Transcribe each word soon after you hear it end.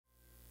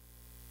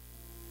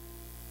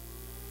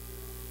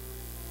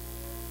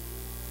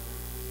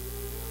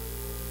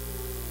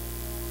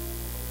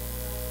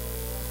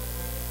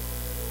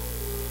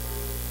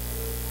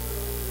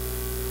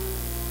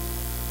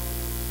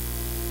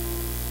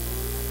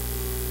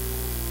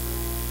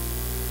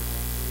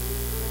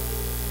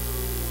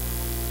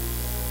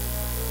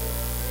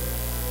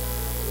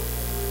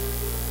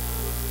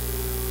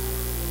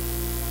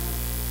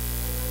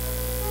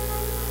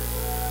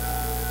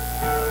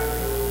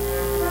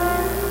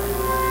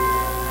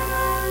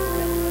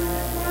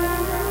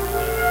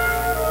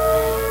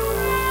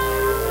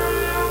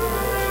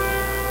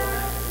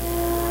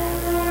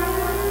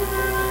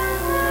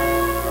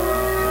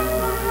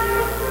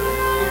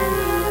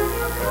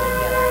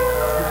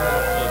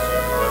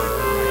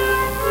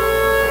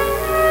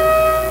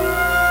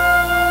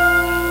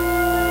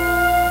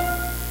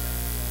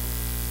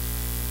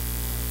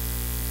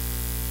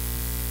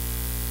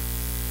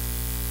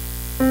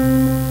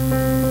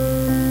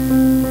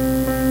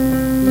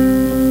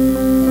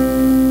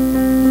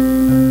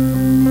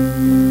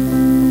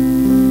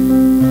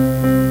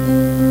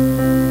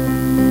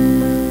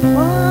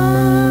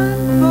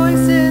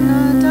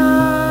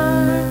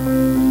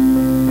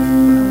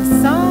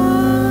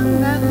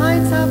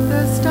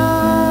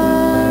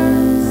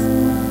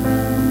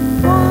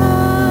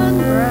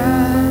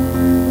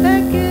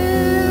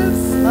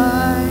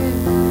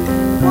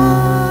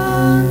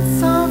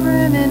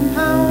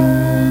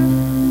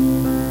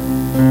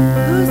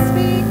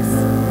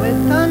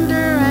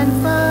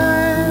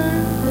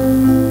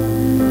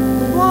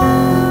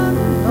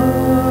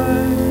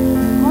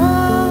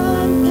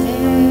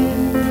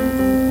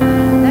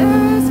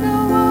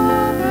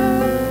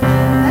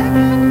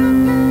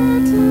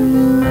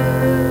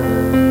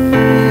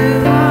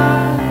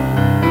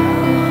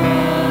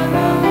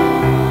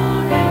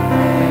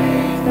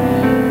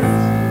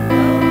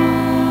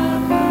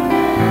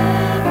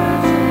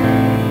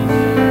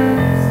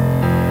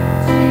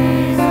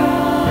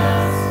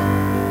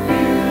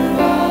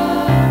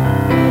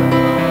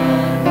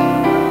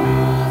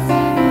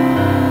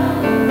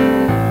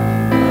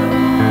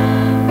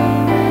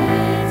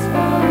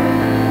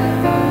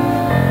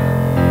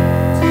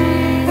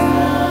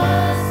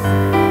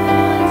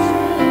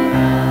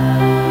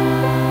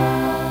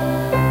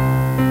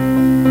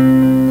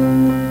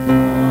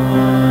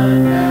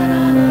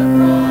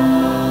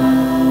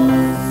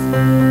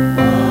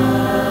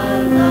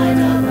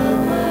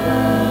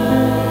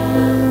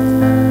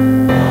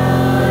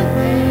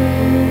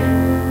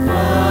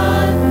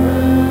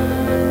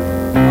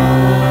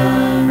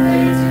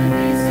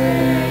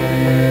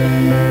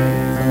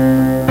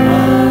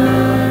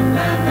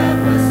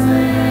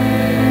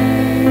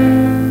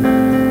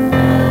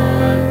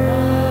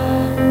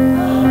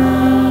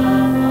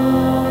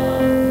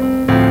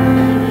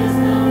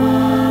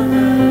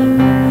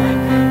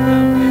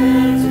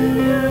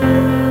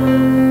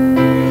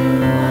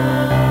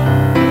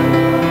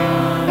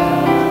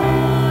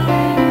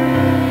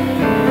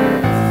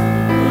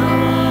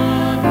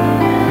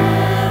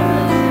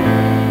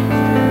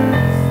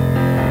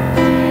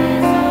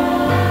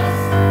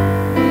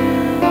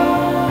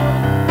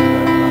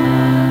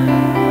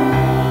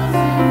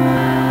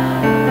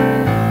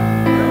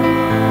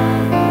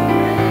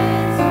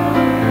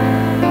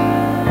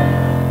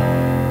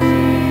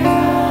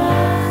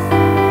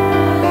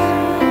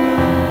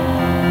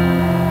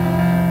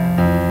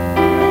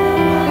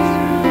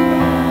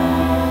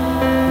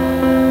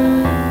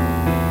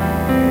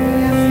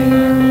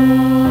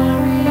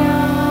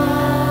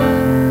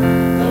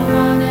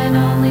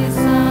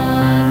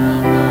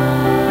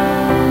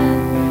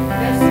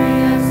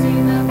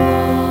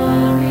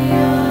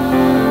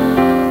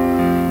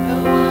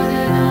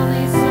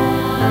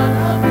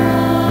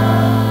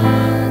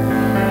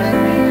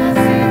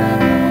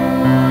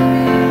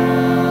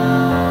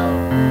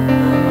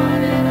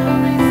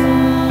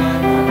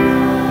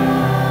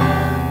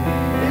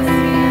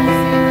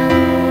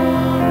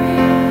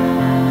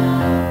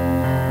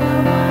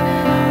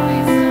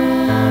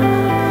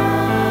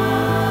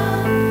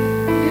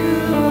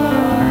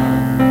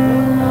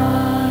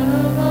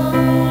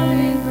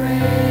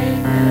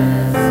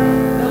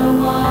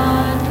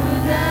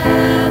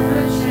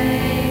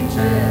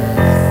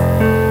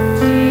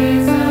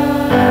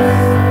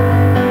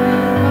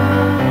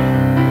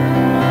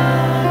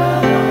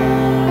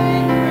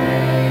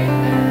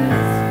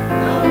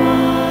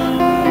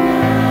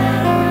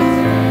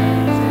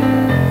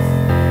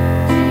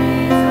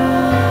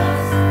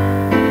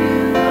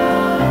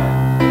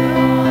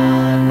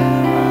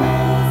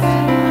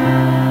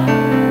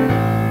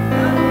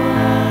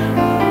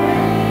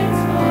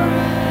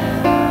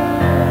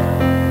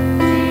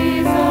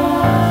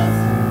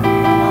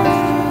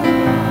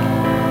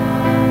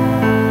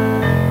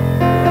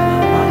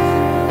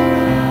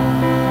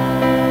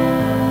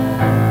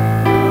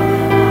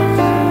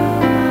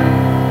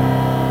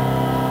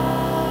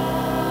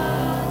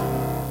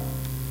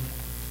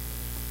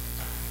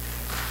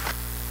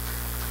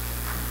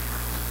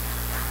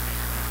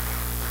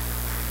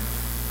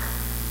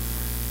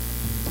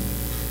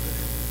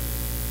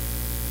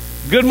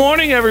Good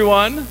morning,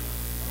 everyone.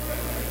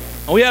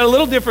 We had a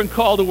little different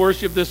call to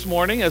worship this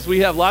morning as we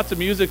have lots of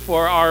music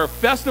for our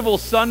festival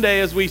Sunday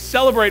as we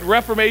celebrate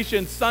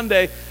Reformation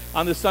Sunday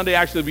on the Sunday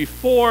actually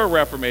before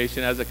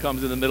Reformation as it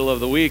comes in the middle of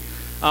the week.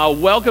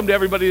 Welcome to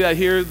everybody that's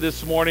here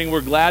this morning.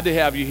 We're glad to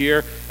have you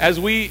here. As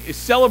we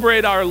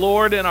celebrate our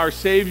Lord and our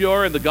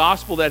Savior and the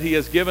gospel that He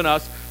has given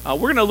us, we're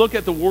going to look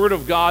at the Word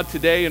of God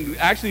today and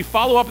actually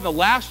follow up in the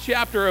last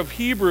chapter of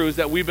Hebrews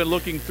that we've been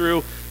looking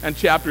through in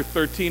chapter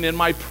 13. And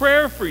my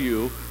prayer for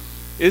you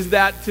is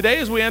that today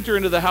as we enter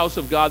into the house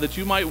of God, that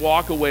you might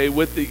walk away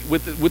with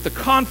the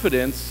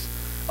confidence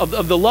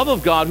of the love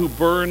of God who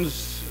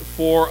burns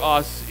for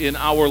us in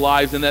our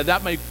lives, and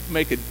that might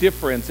make a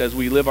difference as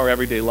we live our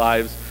everyday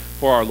lives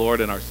for our Lord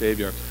and our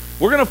Savior.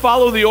 We're going to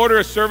follow the order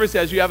of service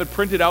as you have it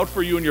printed out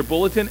for you in your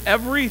bulletin.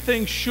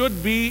 Everything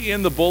should be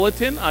in the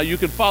bulletin. You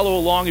can follow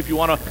along if you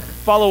want to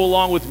follow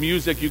along with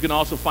music. You can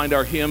also find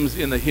our hymns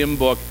in the hymn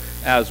book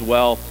as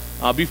well.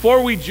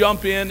 Before we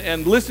jump in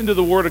and listen to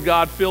the Word of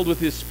God filled with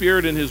His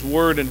Spirit and His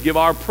Word and give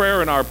our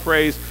prayer and our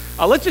praise,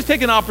 let's just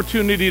take an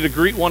opportunity to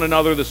greet one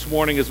another this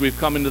morning as we've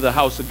come into the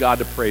house of God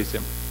to praise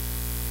Him.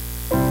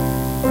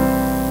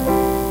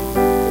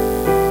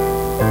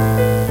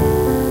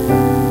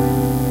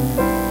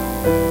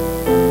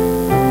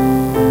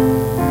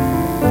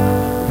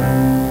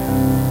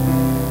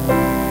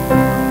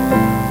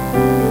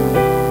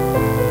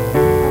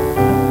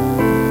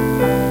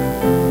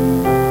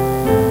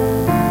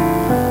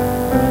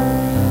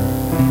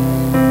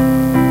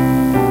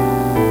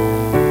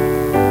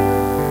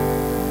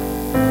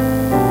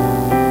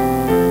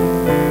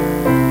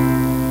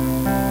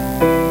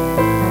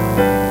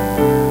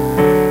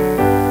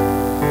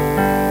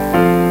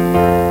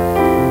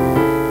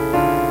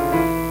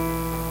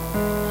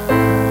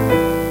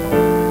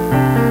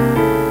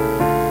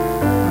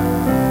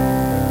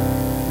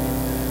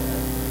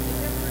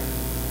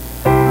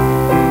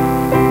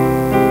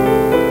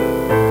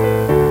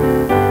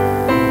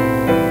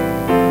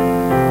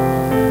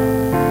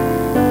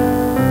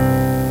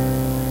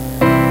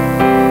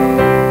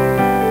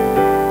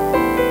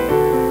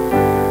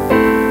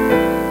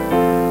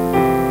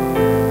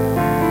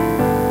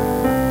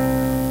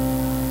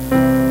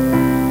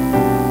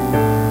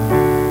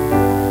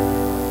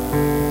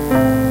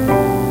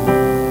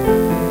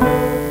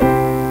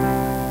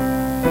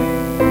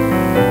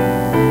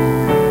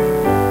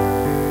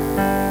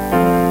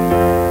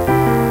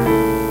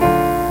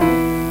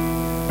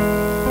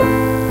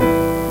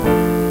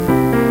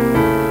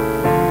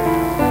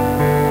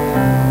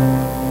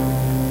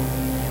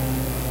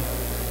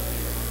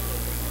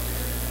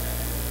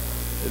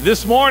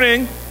 This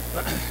morning,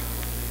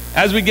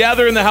 as we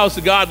gather in the house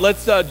of God,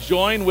 let's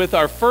join with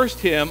our first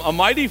hymn. A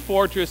Mighty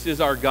Fortress is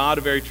Our God,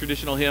 a very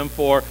traditional hymn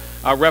for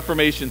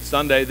Reformation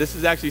Sunday. This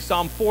is actually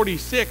Psalm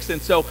 46,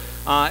 and so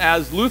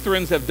as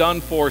Lutherans have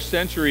done for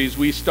centuries,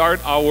 we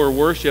start our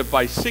worship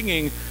by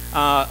singing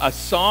a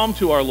psalm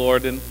to our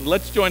Lord, and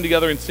let's join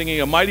together in singing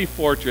A Mighty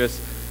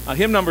Fortress,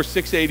 hymn number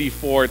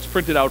 684. It's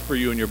printed out for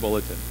you in your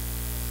bulletin.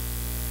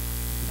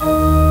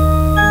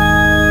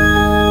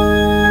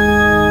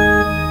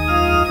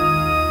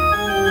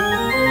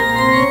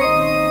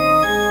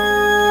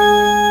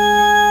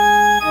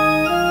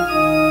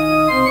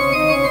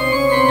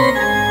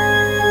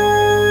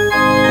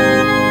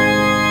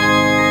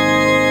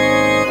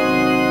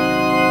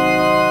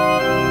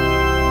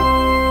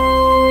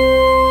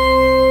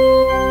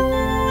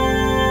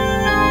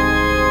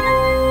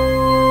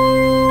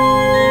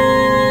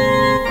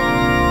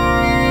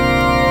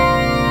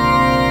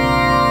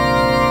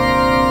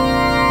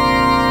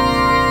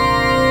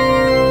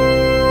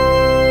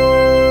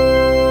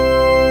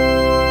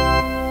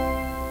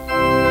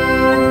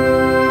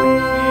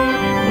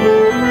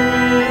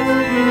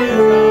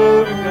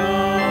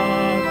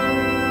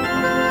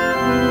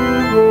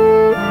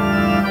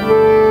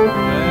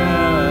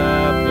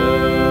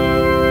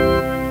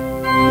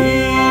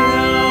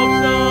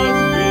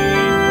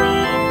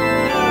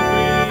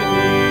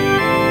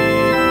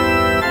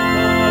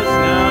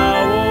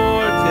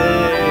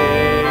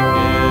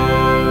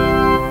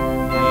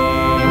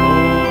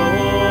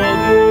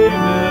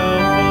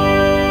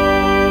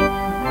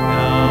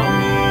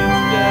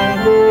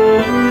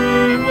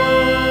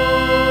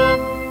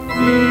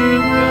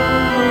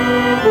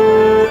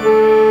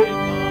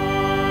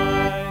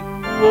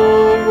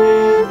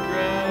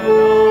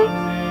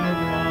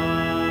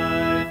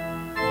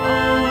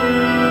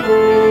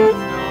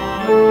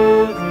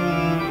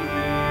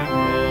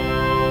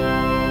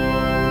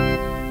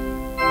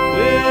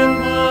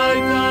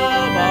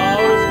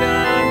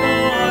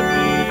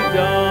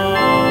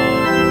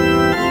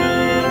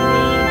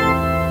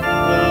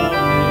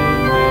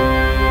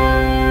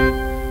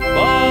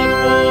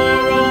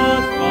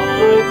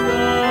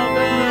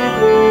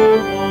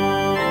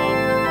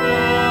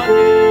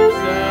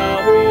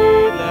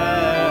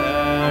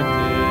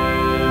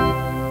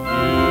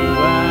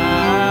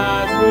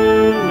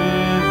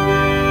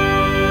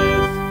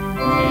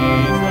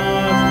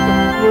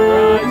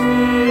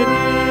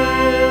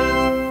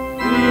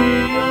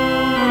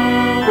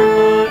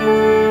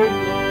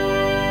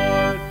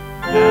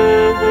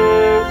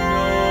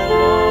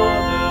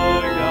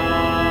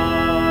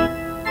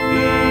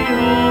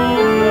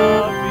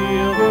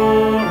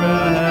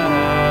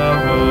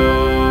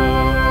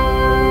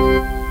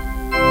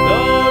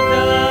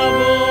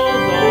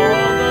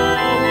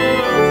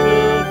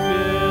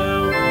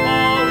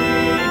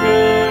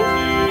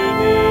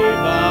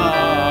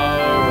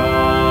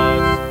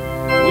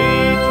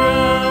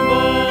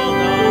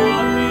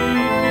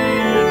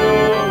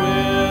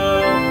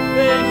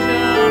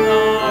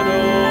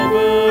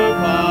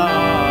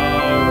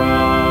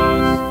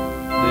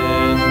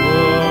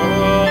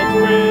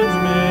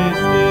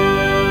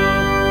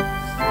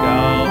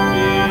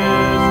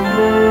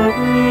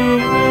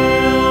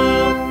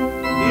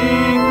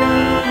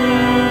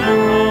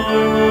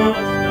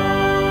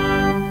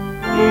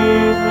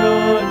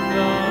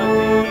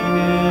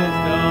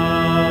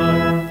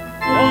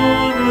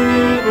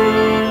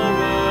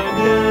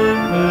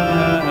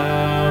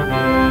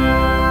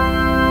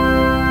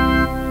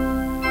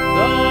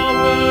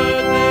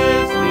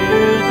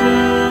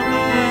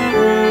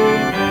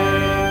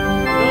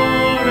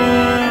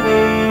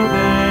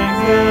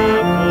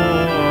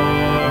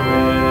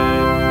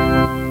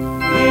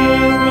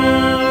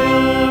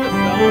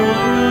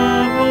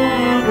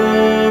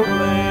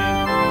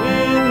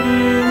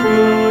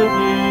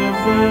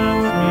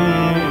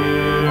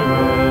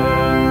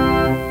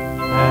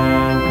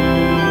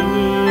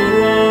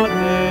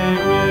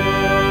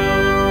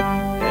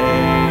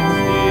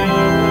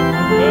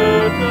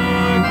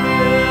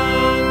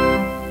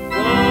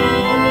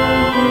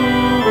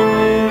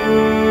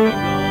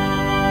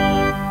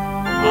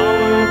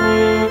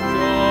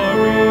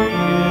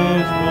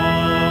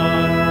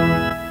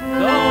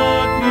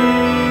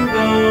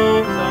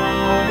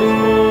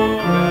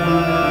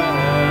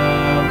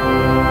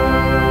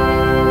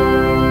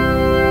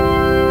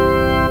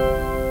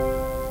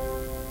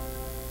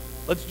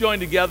 Let's join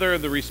together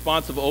in the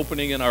responsive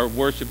opening in our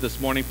worship this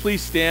morning. Please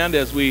stand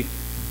as we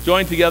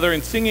join together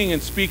in singing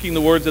and speaking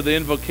the words of the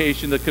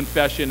invocation, the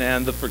confession,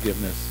 and the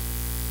forgiveness.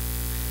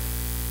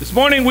 This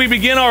morning we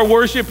begin our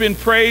worship in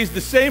praise the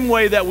same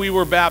way that we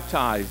were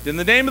baptized. In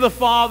the name of the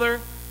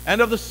Father,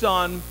 and of the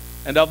Son,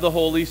 and of the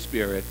Holy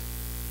Spirit.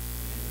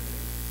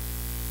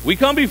 We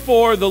come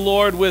before the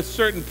Lord with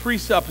certain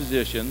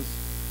presuppositions.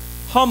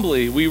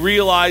 Humbly, we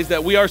realize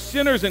that we are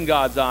sinners in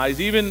God's eyes,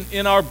 even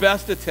in our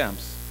best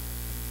attempts.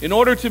 In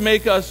order to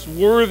make us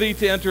worthy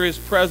to enter his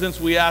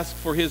presence, we ask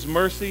for his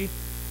mercy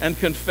and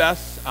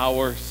confess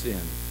our sin.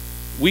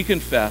 We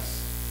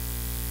confess,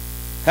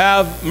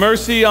 have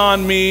mercy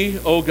on me,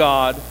 O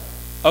God,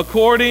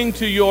 according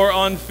to your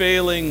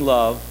unfailing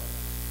love.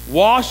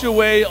 Wash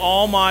away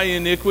all my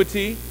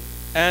iniquity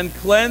and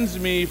cleanse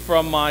me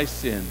from my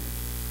sin.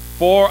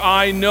 For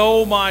I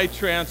know my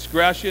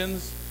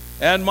transgressions,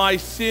 and my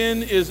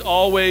sin is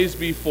always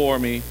before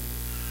me.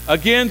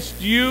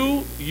 Against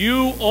you,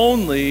 you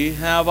only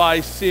have I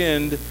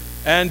sinned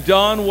and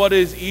done what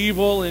is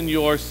evil in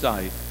your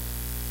sight.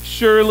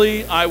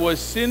 Surely I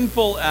was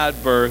sinful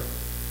at birth,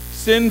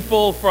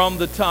 sinful from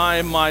the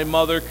time my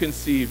mother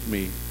conceived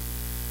me.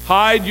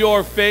 Hide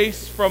your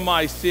face from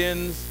my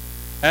sins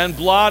and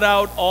blot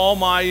out all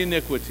my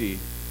iniquity.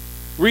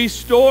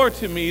 Restore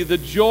to me the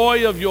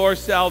joy of your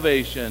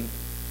salvation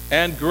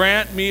and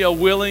grant me a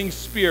willing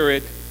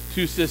spirit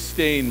to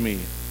sustain me.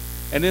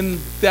 And in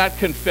that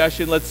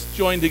confession, let's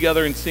join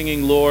together in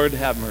singing, Lord,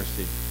 have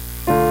mercy.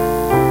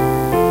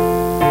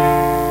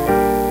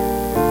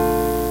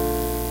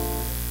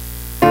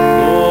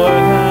 Lord,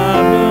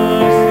 have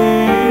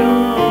mercy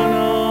on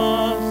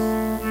us.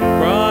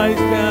 Christ,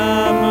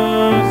 have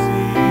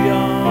mercy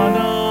on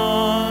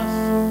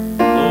us.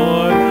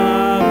 Lord,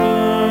 have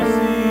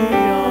mercy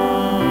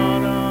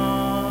on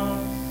us.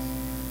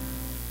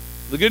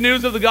 The good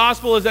news of the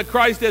gospel is that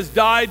Christ has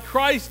died,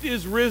 Christ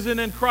is risen,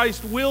 and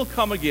Christ will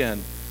come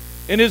again.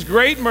 In his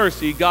great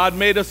mercy, God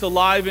made us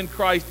alive in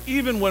Christ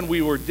even when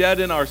we were dead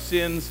in our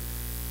sins.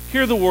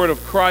 Hear the word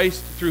of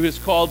Christ through his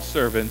called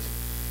servant.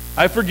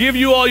 I forgive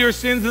you all your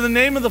sins in the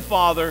name of the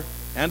Father,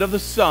 and of the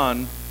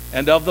Son,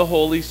 and of the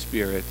Holy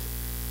Spirit.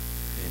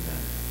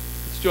 Amen.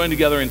 Let's join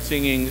together in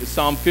singing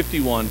Psalm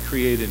 51,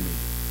 Create in Me.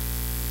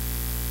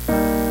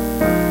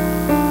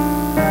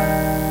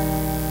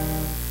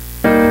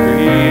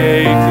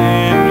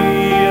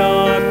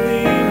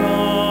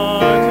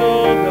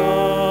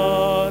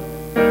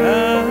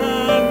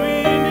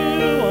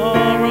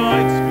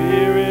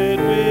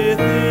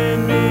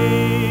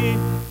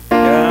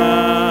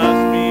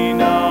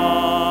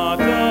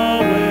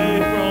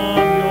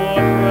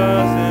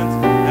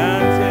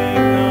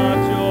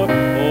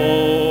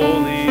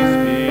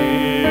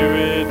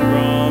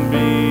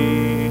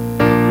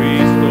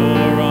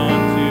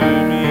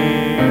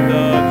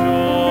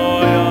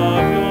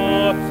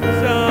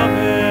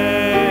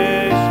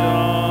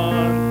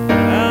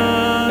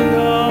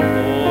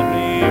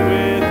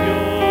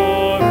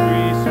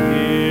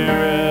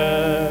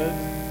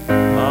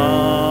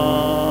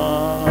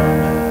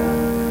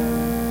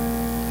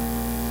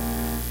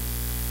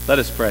 Let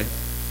us pray.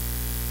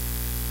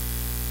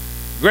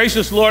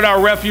 Gracious Lord,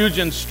 our refuge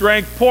and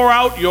strength, pour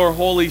out your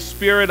Holy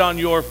Spirit on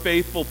your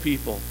faithful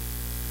people.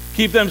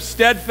 Keep them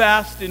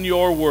steadfast in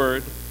your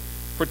word.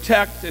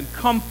 Protect and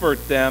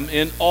comfort them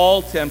in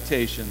all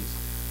temptations.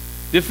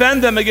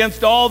 Defend them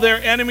against all their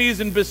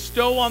enemies and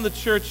bestow on the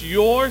church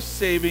your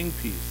saving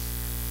peace.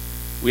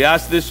 We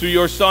ask this through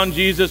your Son,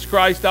 Jesus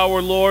Christ,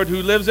 our Lord,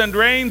 who lives and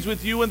reigns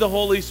with you in the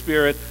Holy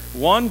Spirit,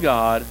 one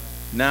God,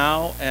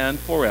 now and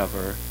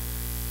forever.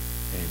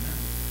 Amen.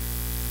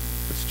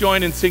 Let's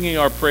join in singing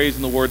our praise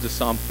in the words of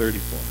Psalm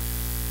 34.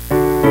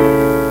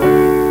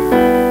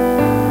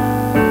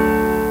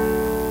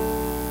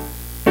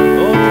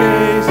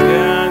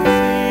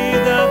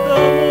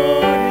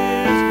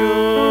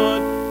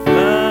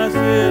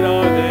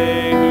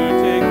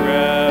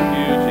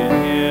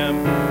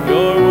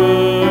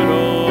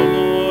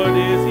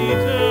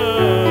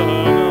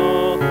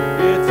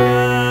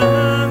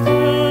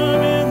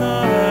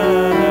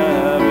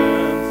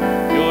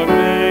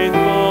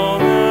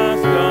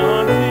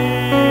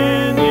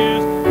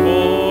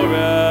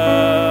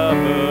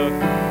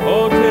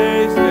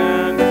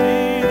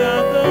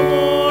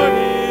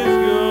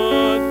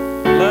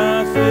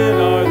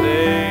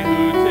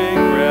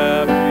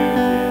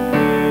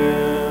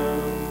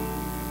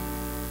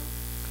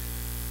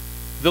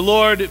 The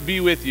Lord be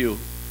with you.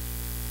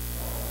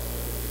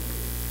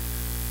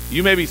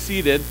 You may be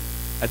seated.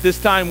 At this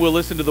time, we'll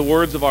listen to the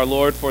words of our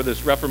Lord for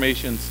this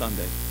Reformation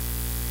Sunday.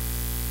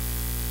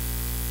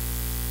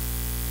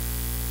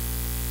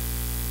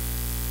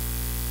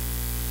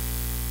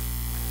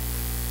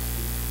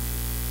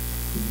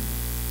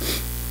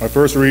 Our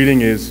first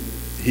reading is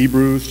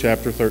Hebrews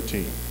chapter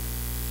 13.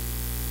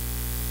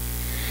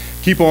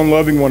 Keep on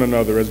loving one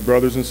another as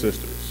brothers and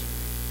sisters.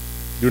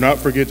 Do not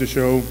forget to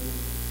show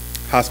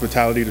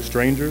hospitality to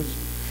strangers,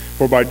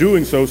 for by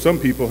doing so, some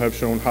people have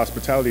shown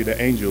hospitality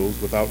to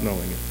angels without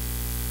knowing it.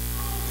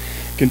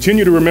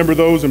 Continue to remember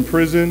those in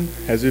prison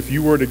as if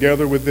you were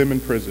together with them in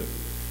prison,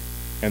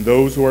 and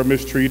those who are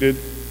mistreated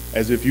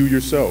as if you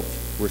yourself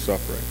were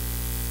suffering.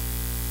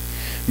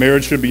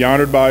 Marriage should be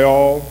honored by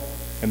all,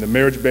 and the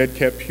marriage bed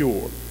kept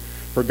pure,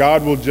 for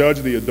God will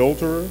judge the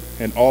adulterer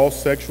and all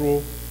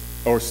sexual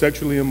or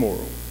sexually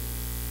immoral.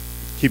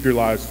 Keep your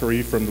lives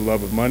free from the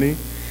love of money,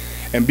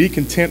 and be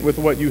content with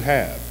what you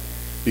have,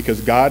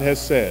 because God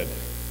has said,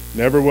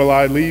 "Never will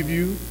I leave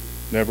you,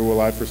 never will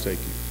I forsake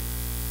you."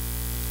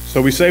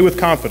 So we say with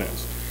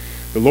confidence,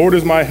 "The Lord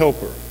is my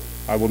helper.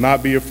 I will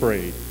not be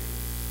afraid,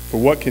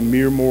 for what can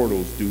mere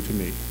mortals do to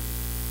me?"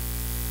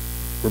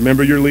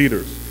 Remember your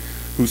leaders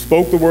who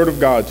spoke the word of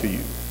God to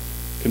you.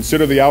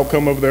 Consider the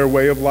outcome of their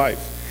way of life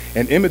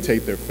and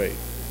imitate their faith.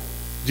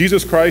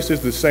 Jesus Christ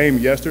is the same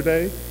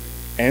yesterday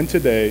and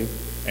today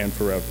and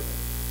forever.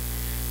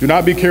 Do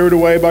not be carried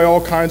away by all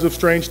kinds of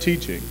strange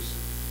teachings.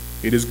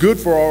 It is good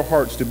for our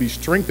hearts to be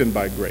strengthened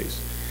by grace,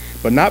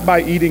 but not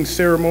by eating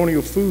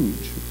ceremonial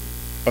foods,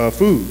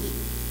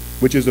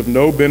 which is of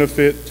no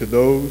benefit to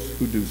those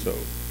who do so.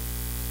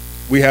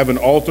 We have an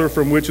altar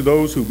from which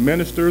those who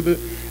minister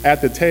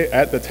at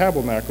the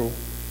tabernacle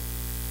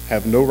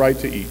have no right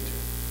to eat.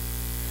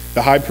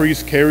 The high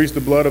priest carries the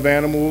blood of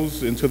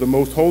animals into the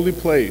most holy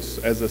place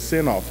as a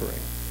sin offering,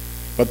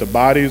 but the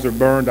bodies are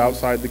burned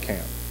outside the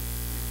camp.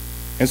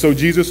 And so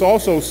Jesus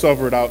also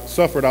suffered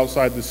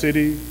outside the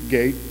city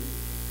gate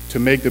to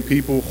make the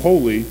people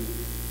holy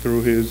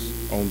through his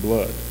own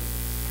blood.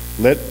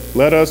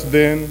 Let us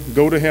then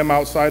go to him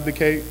outside the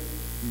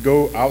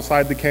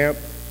camp,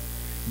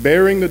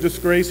 bearing the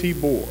disgrace he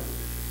bore.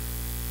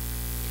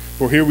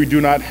 For here we do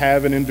not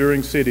have an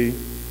enduring city,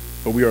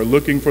 but we are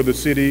looking for the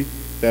city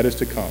that is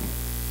to come.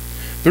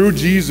 Through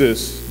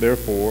Jesus,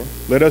 therefore,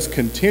 let us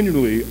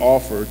continually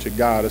offer to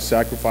God a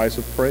sacrifice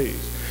of praise,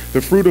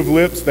 the fruit of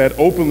lips that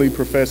openly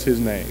profess his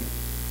name.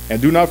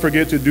 And do not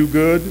forget to do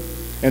good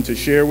and to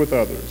share with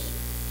others.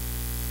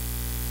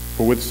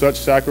 For with such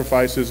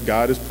sacrifices,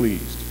 God is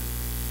pleased.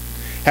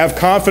 Have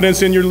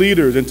confidence in your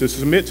leaders and to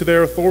submit to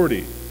their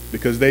authority,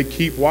 because they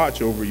keep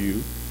watch over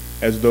you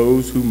as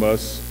those who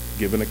must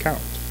give an account.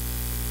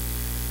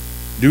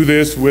 Do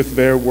this so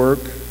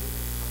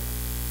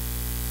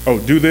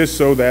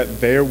that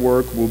their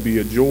work will be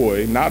a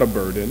joy, not a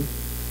burden,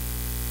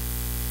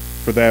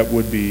 for that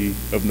would be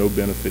of no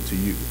benefit to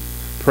you.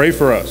 Pray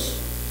for us.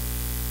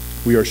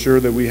 We are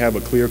sure that we have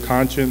a clear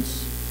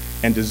conscience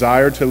and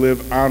desire to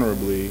live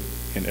honorably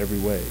in every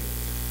way.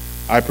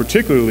 I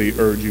particularly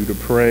urge you to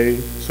pray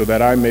so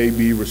that I may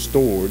be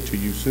restored to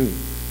you soon.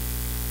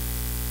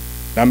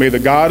 Now may the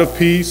God of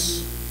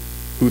peace,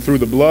 who through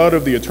the blood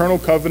of the eternal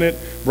covenant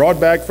brought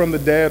back from the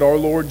dead our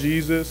Lord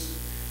Jesus,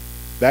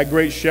 that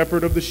great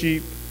shepherd of the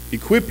sheep,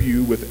 equip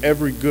you with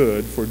every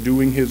good for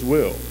doing his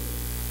will.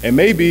 And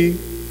may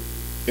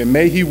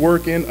he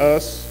work in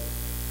us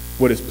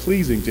what is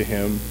pleasing to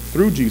him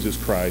through Jesus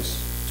Christ,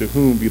 to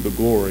whom be the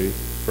glory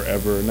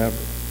forever and ever.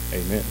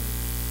 Amen.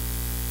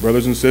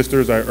 Brothers and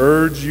sisters, I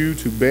urge you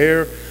to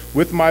bear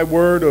with my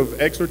word of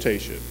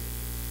exhortation.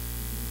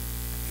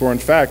 For in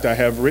fact, I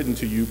have written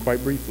to you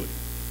quite briefly.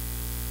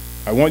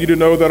 I want you to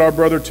know that our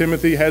brother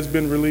Timothy has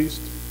been released.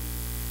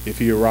 If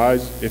he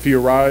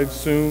arrives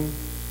soon,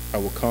 I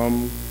will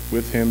come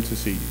with him to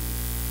see you.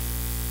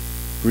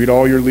 Greet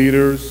all your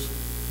leaders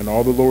and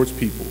all the Lord's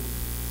people.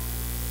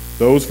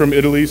 Those from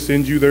Italy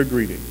send you their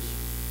greetings.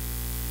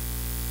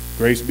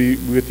 Grace be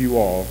with you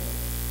all.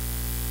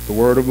 The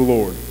word of the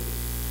Lord.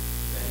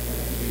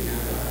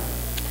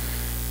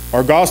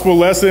 Our gospel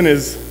lesson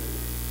is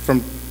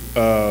from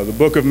the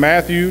book of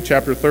Matthew,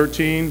 chapter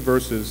 13,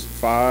 verses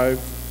 5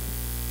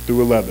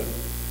 through 11.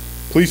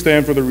 Please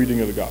stand for the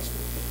reading of the gospel.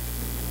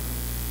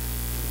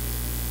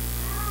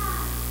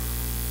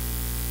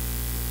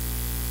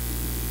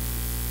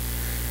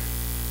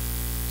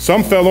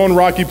 Some fell on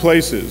rocky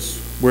places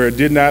where it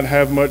did not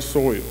have much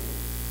soil.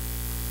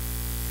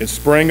 It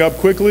sprang up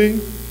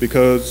quickly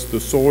because the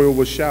soil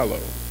was shallow.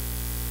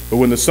 But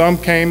when the sun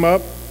came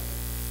up,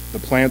 the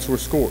plants were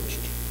scorched,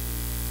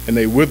 and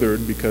they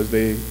withered because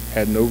they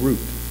had no root.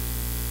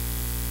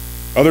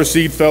 Other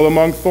seed fell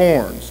among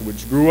thorns,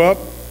 which grew up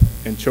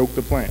and choked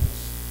the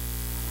plants.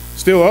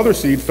 Still other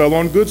seed fell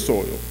on good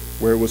soil,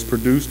 where it was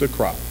produced a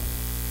crop,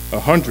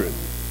 100,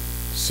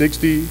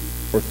 60,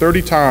 or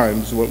 30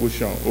 times what was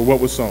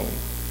sown.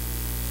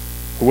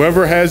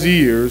 Whoever has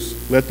ears,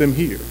 let them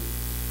hear.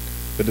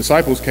 The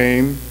disciples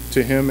came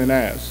to him and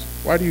asked,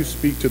 "Why do you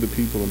speak to the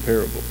people in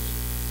parables?"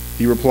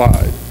 He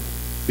replied,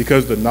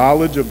 "Because the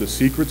knowledge of the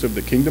secrets of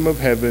the kingdom of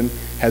heaven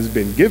has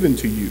been given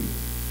to you,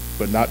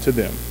 but not to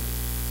them."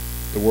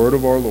 The word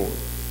of our Lord.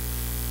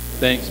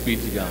 Thanks be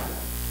to God.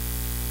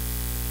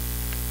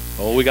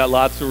 Oh, we got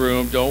lots of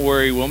room. Don't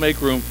worry, we'll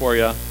make room for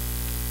you.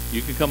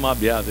 You can come up.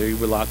 Yeah, there you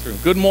were, lots of room.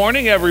 Good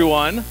morning,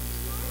 everyone.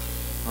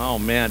 Oh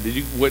man,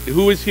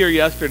 who was here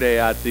yesterday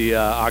at the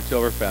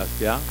Oktoberfest?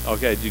 Yeah?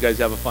 Okay, did you guys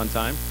have a fun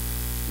time?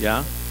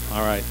 Yeah?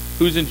 All right.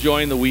 Who's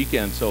enjoying the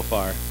weekend so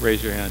far?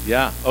 Raise your hand.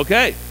 Yeah?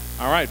 Okay.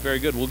 All right, very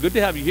good. Well, good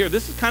to have you here.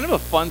 This is kind of a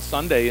fun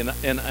Sunday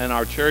in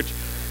our church.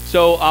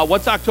 So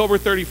what's October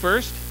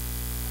 31st?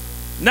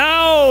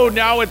 No,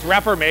 it's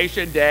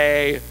Reformation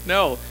Day.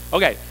 No.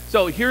 Okay,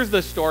 so here's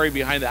the story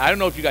behind that. I don't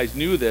know if you guys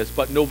knew this,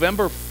 but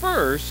November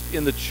 1st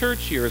in the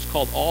church here is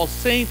called All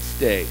Saints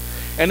Day.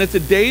 And it's a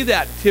day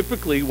that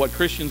typically what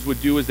Christians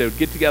would do is they would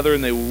get together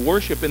and they would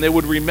worship, and they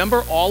would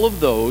remember all of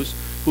those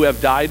who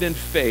have died in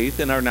faith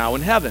and are now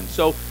in heaven.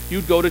 So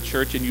you'd go to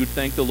church and you'd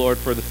thank the Lord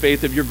for the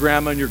faith of your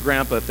grandma and your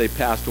grandpa if they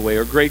passed away,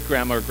 or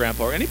great-grandma or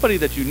grandpa, or anybody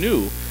that you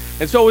knew.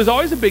 And so it was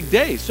always a big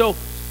day. So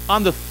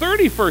on the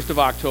 31st of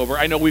October,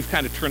 I know we've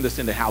kind of turned this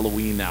into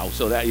Halloween now,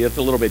 so that it's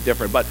a little bit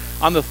different. But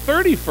on the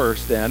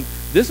 31st then,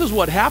 this is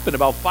what happened.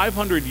 About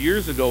 500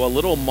 years ago, a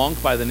little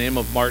monk by the name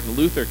of Martin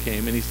Luther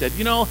came and he said,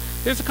 you know,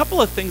 there's a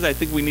couple of things I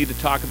think we need to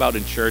talk about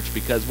in church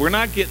because we're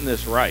not getting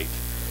this right.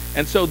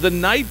 And so the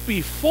night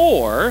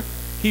before,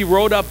 he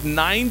wrote up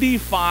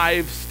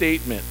 95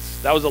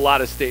 statements. That was a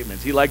lot of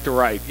statements. He liked to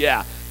write,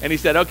 yeah. And he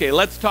said, okay,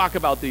 let's talk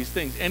about these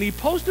things. And he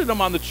posted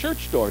them on the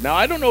church door. Now,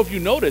 I don't know if you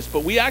noticed,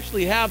 but we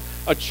actually have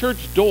a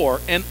church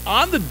door, and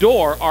on the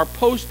door are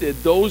posted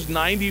those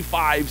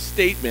 95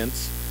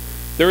 statements.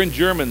 They're in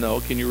German, though.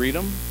 Can you read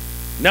them?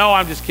 No,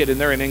 I'm just kidding.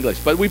 They're in English.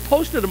 But we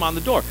posted them on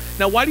the door.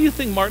 Now, why do you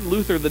think Martin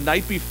Luther, the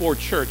night before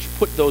church,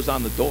 put those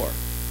on the door?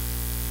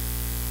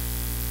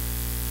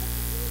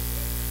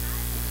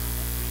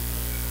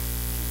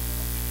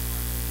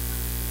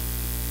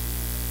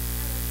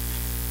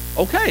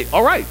 Okay,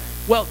 all right.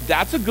 Well,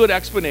 that's a good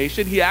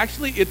explanation.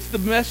 It's the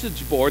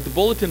message board, the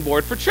bulletin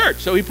board for church.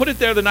 So he put it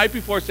there the night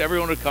before so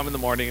everyone would come in the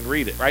morning and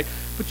read it, right?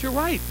 But you're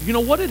right. You know,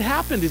 what had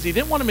happened is he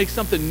didn't want to make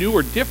something new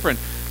or different,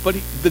 but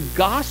the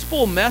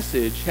gospel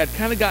message had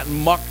kind of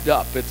gotten mucked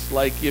up. It's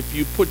like if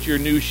you put your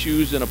new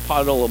shoes in a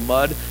puddle of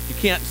mud, you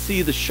can't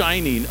see the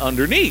shining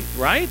underneath,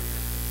 right?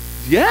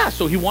 Yeah,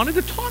 so he wanted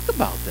to talk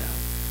about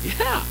that.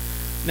 Yeah.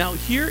 Now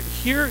here,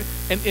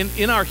 and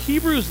in our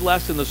Hebrews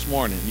lesson this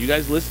morning, you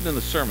guys listen to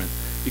the sermon,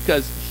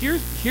 because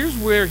here's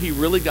where he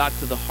really got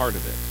to the heart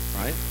of it,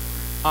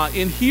 right?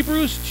 In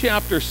Hebrews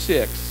chapter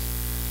 6,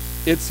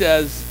 it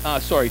says,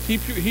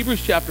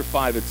 Hebrews chapter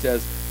 5, it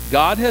says,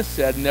 God has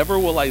said, never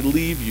will I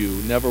leave you,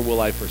 never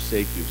will I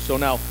forsake you. So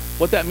now,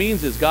 what that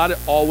means is God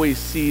always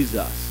sees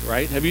us,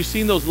 right? Have you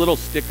seen those little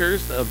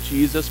stickers of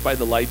Jesus by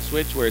the light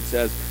switch where it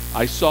says,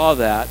 I saw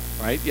that,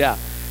 right? Yeah.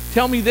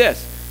 Tell me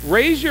this.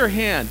 Raise your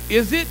hand.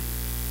 Is it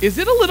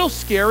a little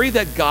scary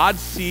that God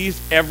sees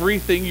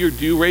everything you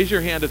do? Raise your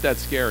hand if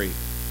that's scary.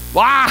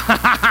 Wow!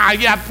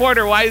 Yeah,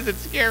 Porter, why is it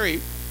scary?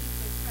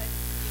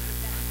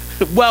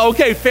 Well,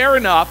 okay, fair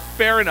enough.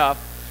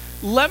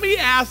 Let me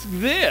ask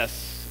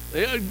this.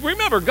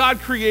 Remember, God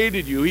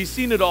created you. He's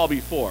seen it all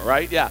before,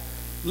 right? Yeah.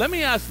 Let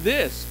me ask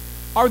this.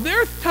 Are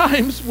there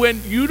times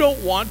when you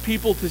don't want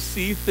people to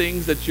see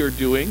things that you're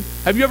doing?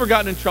 Have you ever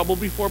gotten in trouble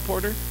before,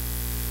 Porter?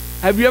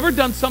 Have you ever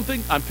done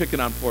something, I'm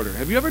picking on Porter,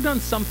 have you ever done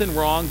something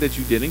wrong that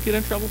you didn't get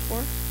in trouble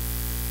for?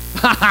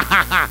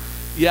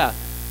 Yeah.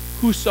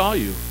 Who saw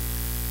you?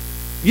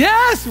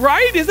 Yes,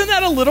 right? Isn't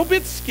that a little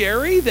bit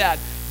scary that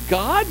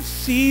God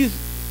sees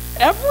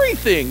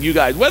everything, you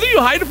guys? Whether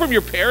you hide it from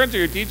your parents or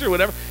your teacher or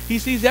whatever, he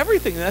sees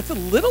everything. And that's a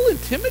little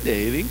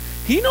intimidating.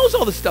 He knows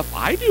all the stuff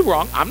I do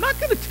wrong. I'm not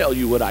going to tell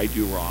you what I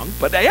do wrong,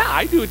 but yeah,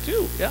 I do it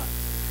too. Yeah.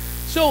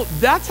 So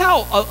that's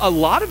how a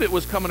lot of it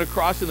was coming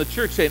across in the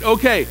church, saying,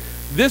 okay,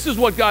 this is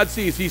what God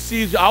sees. He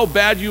sees how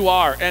bad you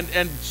are.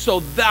 And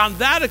so on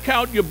that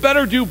account, you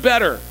better do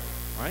better,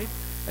 right?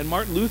 And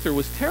Martin Luther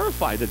was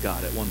terrified of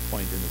God at one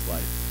point in his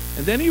life.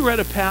 And then he read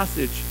a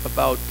passage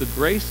about the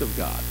grace of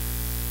God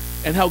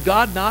and how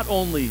God not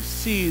only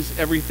sees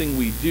everything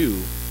we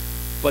do,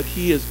 but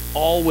he is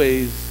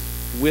always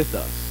with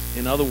us.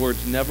 In other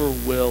words, never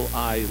will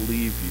I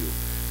leave you.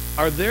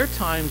 Are there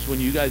times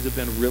when you guys have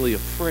been really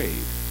afraid,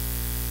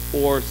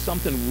 or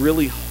something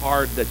really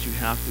hard that you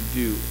have to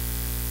do,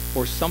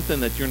 or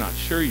something that you're not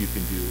sure you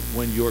can do,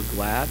 when you're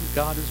glad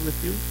God is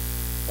with you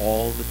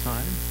all the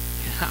time?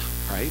 Yeah,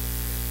 right?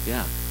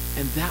 Yeah.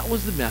 And that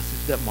was the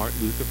message that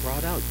Martin Luther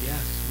brought out.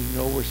 Yes, we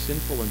know we're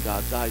sinful in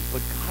God's eyes,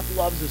 but God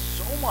loves us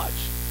so much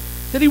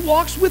that he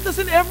walks with us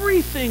in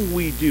everything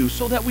we do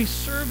so that we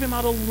serve him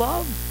out of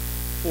love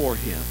for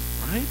him,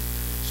 right?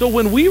 So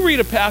when we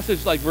read a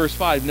passage like verse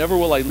 5, never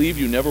will I leave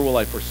you, never will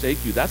I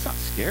forsake you, that's not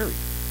scary.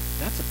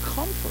 That's a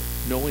comfort,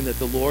 knowing that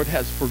the Lord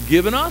has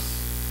forgiven us,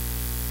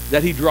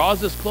 that he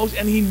draws us close,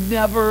 and he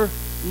never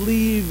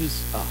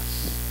leaves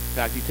us. In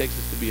fact, he takes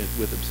us to be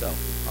with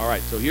himself. All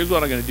right, so here's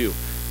what I'm going to do.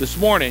 This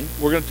morning,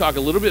 we're going to talk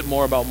a little bit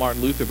more about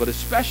Martin Luther, but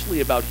especially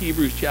about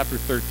Hebrews chapter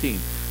 13.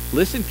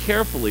 Listen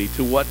carefully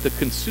to what the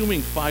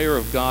consuming fire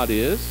of God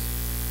is,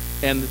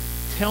 and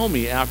tell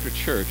me after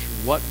church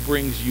what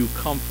brings you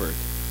comfort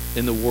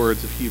in the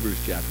words of Hebrews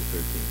chapter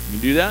 13. Can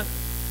you do that?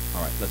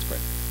 All right, let's pray.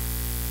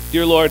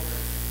 Dear Lord,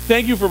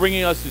 thank you for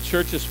bringing us to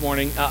church this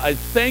morning. I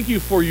thank you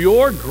for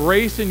your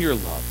grace and your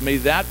love. May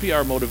that be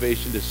our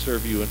motivation to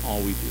serve you in all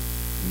we do.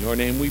 In your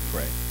name we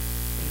pray.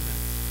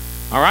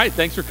 Amen. All right,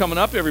 thanks for coming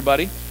up,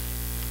 everybody.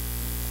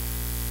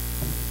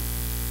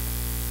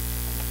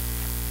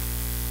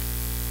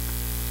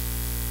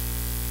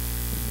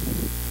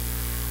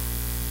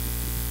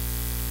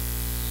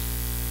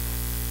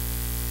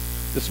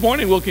 This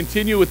morning we'll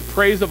continue with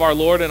praise of our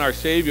Lord and our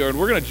Savior, and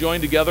we're going to join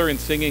together in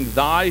singing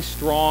Thy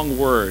Strong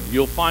Word.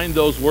 You'll find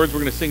those words. We're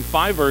going to sing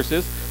 5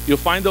 verses. You'll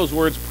find those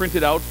words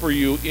printed out for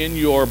you in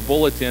your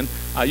bulletin.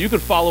 You can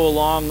follow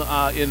along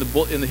in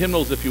the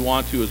hymnals if you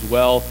want to as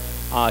well,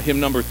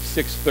 hymn number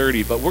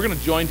 630. But we're going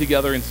to join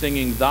together in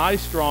singing Thy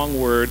Strong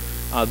Word,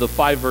 the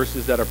 5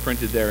 verses that are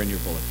printed there in your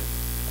bulletin.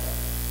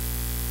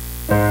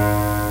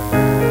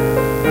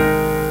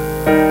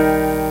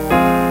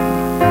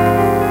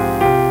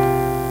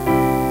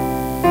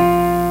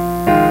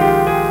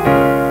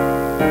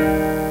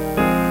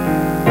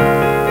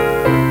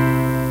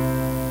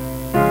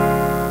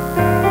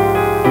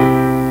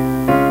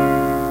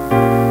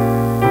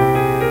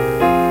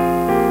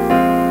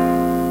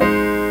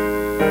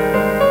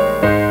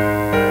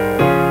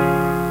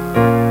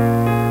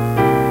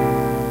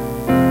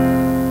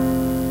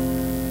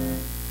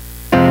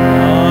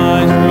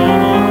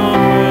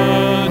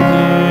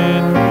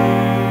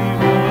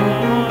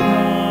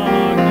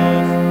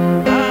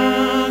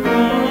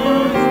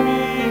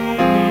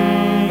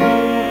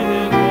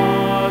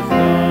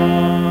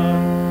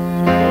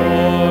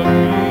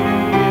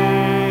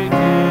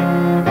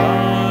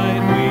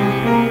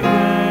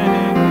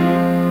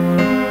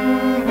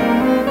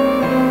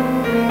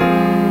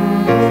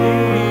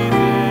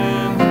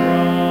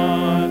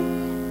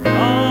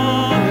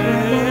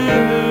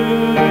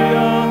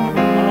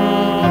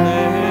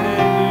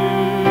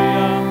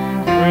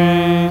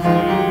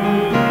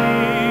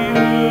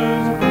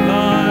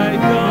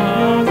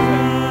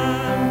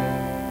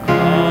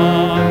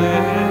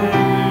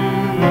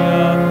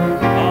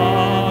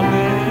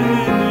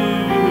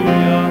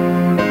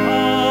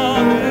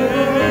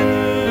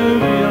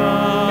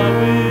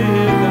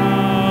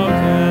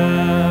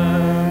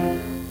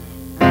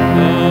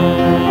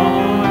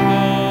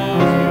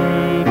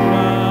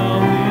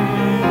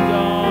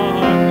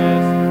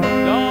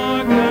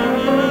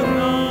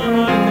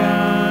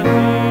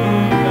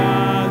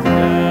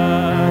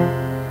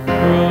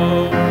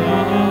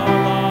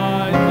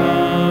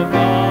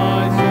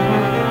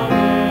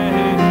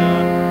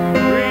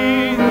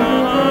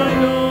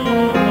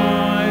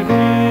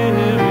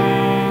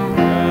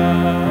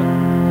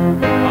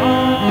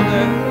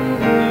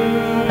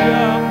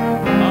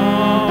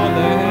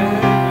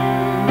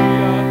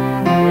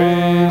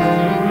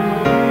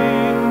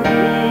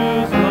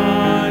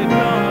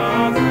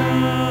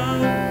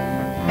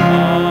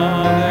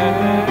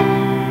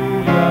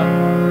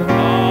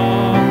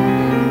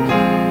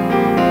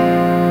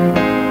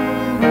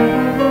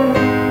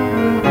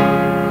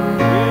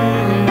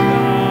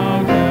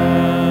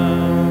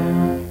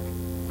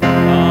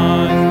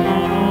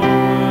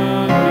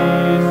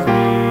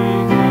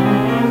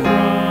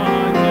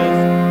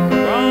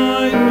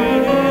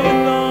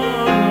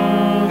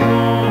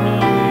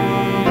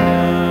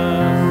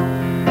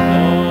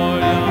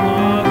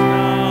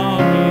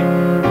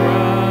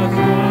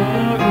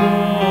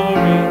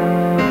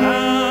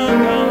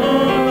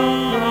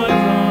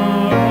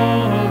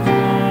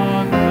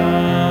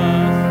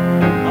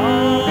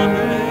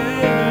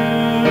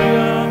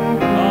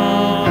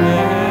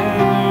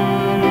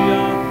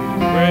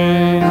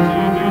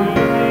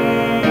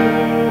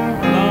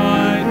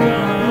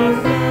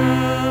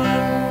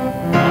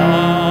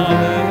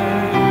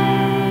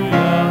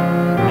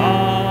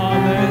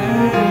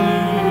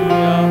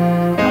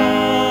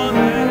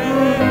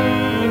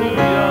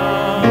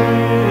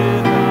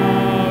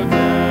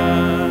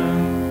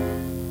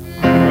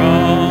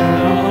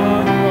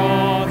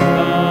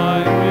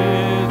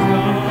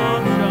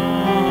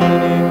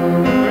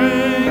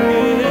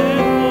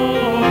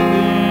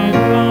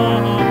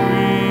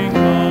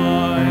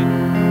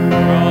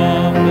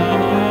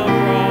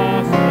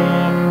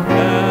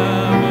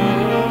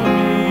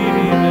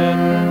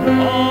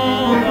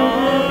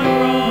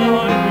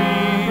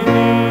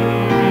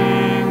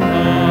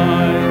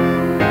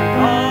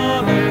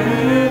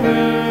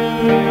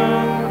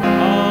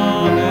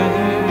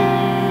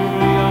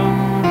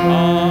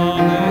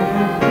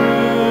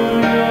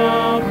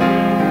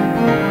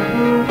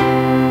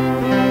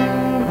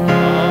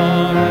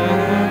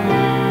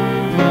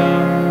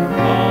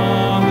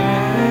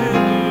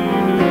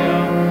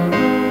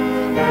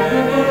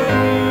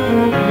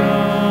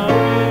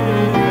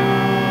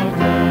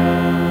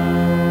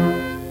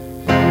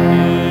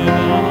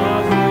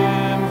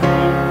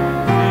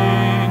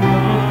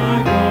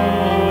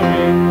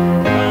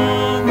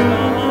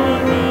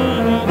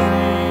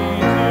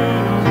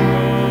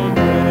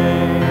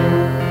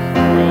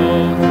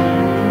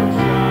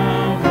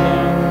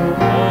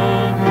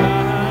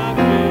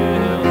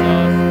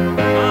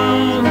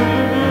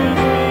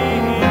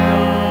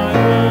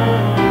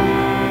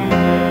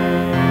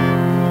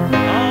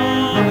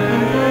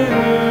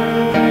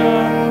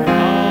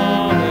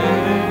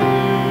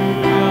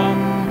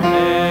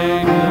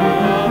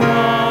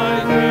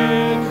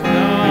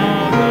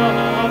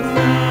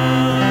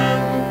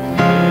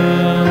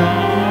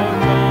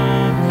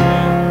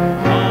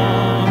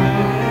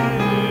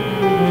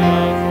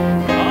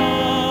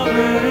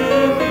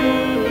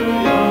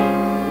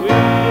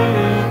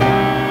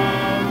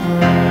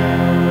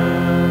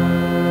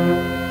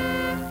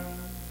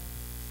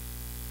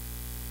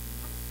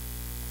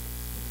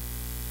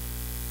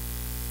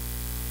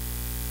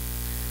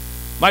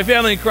 My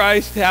family in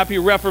Christ, happy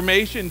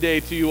Reformation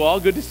Day to you all.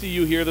 Good to see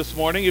you here this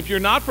morning. If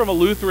you're not from a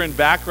Lutheran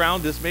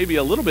background, this may be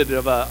a little bit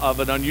of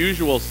an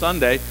unusual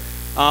Sunday.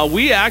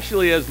 We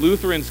actually, as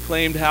Lutherans,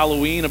 claimed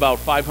Halloween about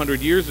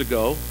 500 years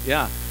ago.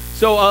 Yeah.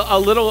 So a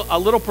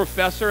little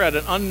professor at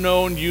an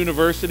unknown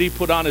university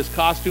put on his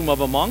costume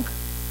of a monk.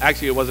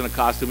 Actually, it wasn't a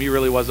costume. He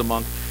really was a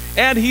monk.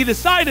 And he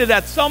decided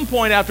at some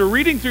point, after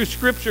reading through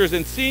scriptures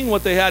and seeing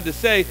what they had to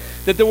say,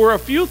 that there were a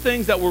few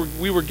things that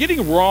we were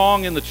getting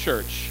wrong in the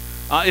church.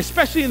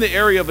 Especially in the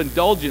area of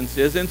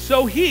indulgences. And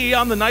so he,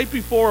 on the night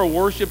before a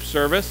worship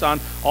service on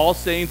All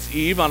Saints'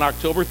 Eve on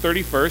October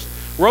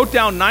 31st, wrote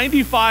down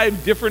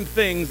 95 different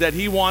things that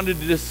he wanted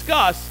to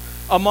discuss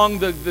among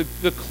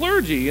the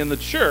clergy in the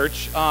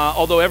church,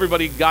 although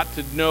everybody got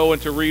to know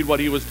and to read what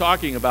he was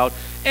talking about.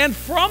 And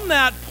from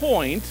that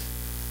point,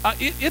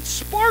 it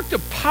sparked a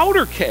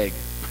powder keg.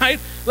 Right?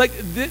 Like,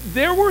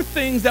 there were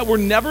things that were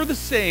never the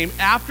same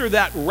after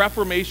that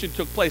Reformation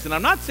took place. And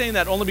I'm not saying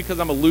that only because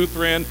I'm a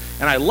Lutheran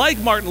and I like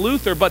Martin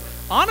Luther, but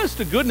honest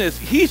to goodness,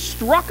 he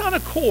struck on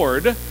a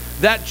chord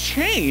that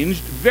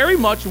changed very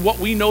much what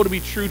we know to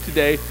be true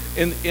today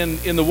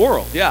in the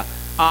world. Yeah.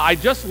 I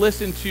just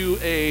listened to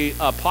a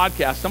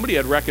podcast somebody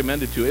had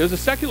recommended to. It was a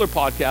secular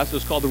podcast. It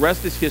was called The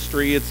Rest is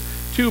History. It's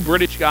two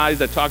British guys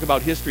that talk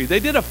about history. They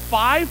did a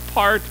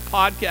 5-part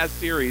podcast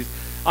series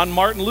on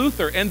Martin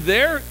Luther, and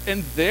their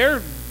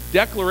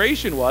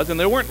declaration was, and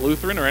they weren't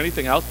Lutheran or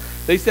anything else,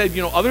 they said,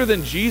 you know, other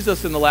than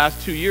Jesus in the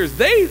last 2 years,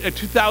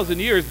 2,000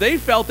 years, they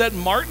felt that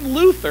Martin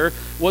Luther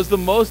was the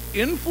most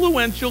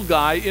influential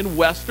guy in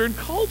Western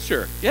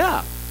culture.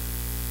 Yeah.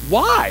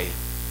 Why?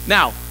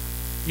 Now,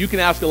 you can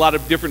ask a lot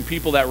of different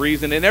people that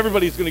reason, and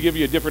everybody's going to give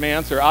you a different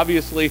answer.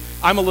 Obviously,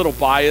 I'm a little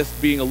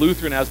biased being a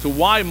Lutheran as to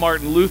why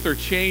Martin Luther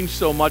changed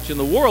so much in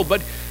the world,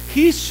 but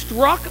he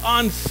struck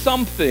on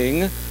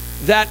something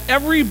that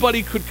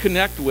everybody could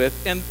connect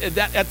with, and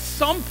that at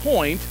some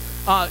point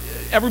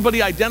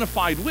everybody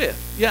identified with.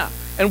 Yeah.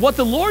 And what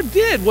the Lord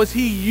did was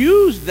he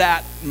used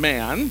that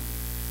man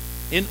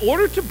in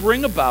order to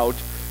bring about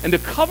and to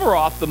cover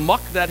off the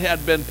muck that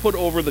had been put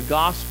over the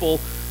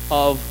gospel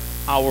of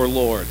our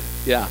Lord.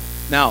 Yeah.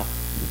 Now,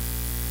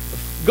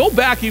 go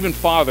back even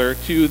farther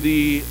to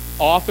the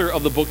author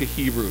of the book of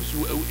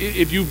Hebrews.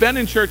 If you've been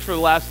in church for the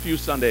last few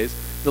Sundays,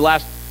 the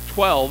last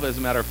 12 as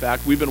a matter of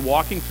fact, we've been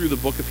walking through the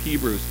book of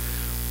Hebrews.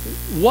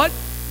 What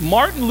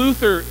Martin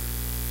Luther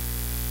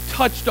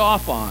touched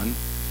off on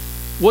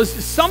was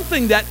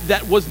something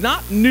that was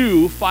not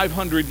new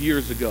 500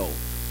 years ago.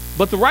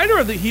 But the writer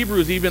of the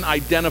Hebrews even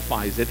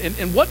identifies it.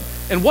 And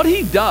what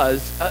he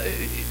does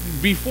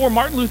before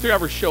Martin Luther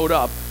ever showed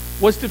up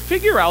was to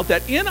figure out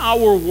that in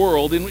our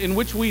world in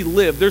which we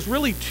live, there's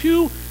really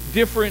two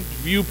different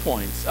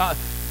viewpoints.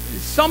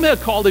 Some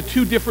have called it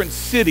two different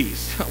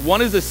cities.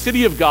 One is the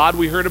city of God.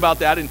 We heard about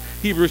that in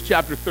Hebrews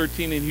chapter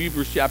 13 and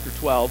Hebrews chapter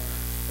 12.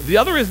 The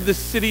other is the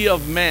city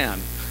of man.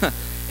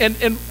 and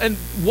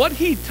what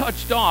he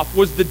touched off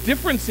was the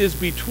differences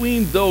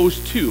between those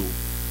two.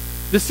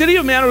 The city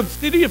of man, or the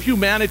city of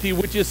humanity,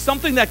 which is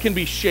something that can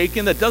be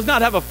shaken, that does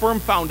not have a firm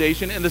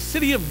foundation, and the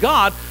city of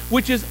God,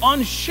 which is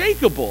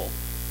unshakable,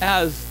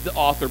 as the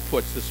author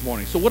puts this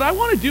morning. So what I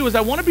want to do is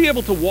I want to be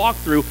able to walk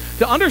through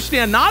to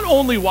understand not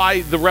only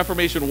why the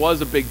Reformation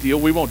was a big deal,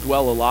 we won't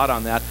dwell a lot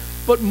on that,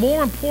 but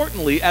more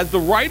importantly, as the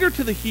writer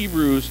to the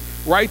Hebrews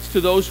writes to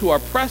those who are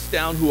pressed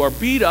down, who are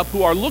beat up,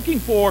 who are looking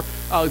for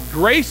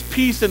grace,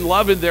 peace, and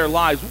love in their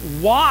lives,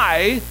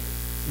 why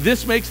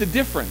this makes a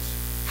difference.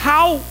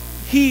 How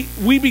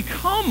we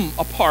become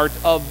a part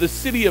of the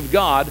city of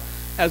God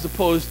as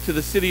opposed to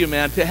the city of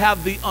man, to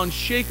have the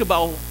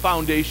unshakable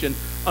foundation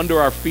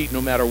under our feet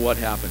no matter what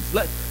happens.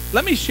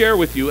 Let me share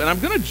with you, and I'm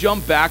going to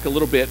jump back a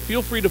little bit.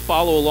 Feel free to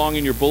follow along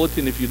in your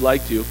bulletin if you'd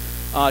like to.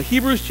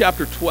 Hebrews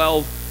chapter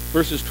 12,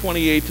 verses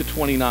 28 to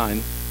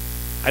 29.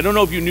 I don't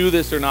know if you knew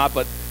this or not,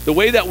 but the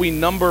way that we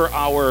number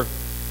our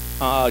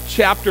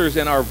chapters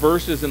and our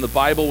verses in the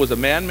Bible was a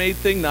man-made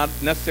thing, not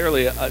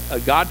necessarily a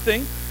God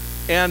thing.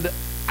 And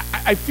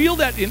I feel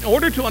that in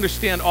order to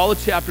understand all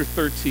of chapter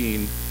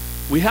 13,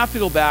 we have to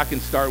go back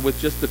and start with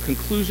just the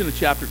conclusion of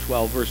chapter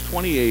 12, verse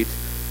 28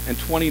 and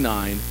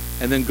 29,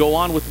 and then go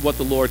on with what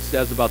the Lord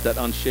says about that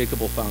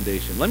unshakable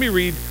foundation. Let me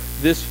read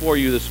this for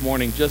you this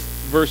morning, just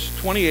verse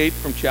 28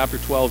 from chapter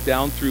 12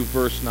 down through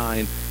verse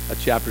 9 of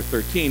chapter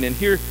 13. And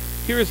here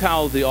is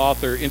how the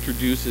author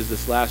introduces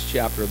this last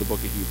chapter of the book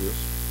of Hebrews.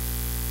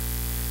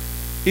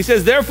 He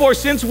says, "Therefore,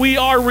 since we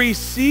are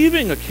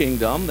receiving a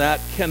kingdom that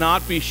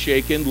cannot be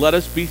shaken, let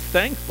us be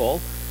thankful,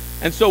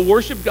 and so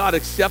worship God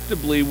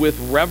acceptably with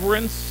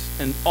reverence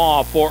and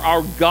awe, for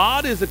our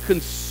God is a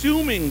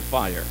consuming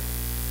fire.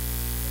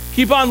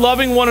 Keep on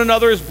loving one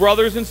another as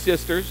brothers and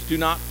sisters. Do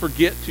not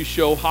forget to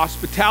show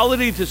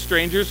hospitality to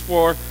strangers,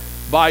 for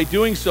by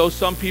doing so,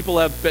 some people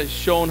have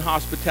shown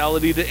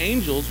hospitality to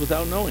angels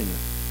without knowing it.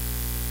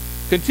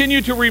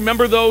 Continue to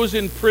remember those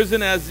in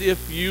prison as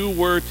if you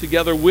were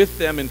together with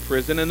them in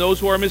prison, and those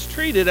who are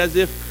mistreated as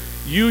if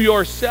you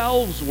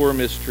yourselves were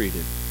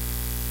mistreated.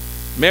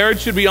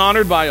 Marriage should be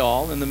honored by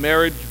all, and the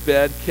marriage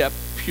bed kept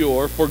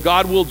pure, for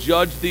God will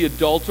judge the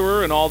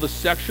adulterer and all the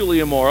sexually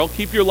immoral.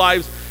 Keep your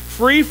lives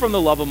free from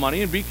the love of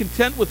money and be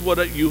content with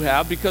what you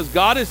have, because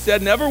God has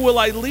said, never will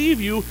I leave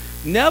you,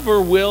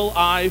 never will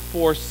I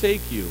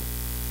forsake you.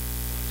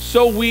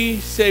 So we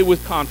say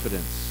with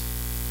confidence,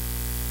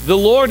 the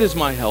Lord is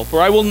my helper.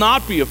 I will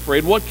not be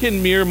afraid. What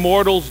can mere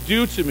mortals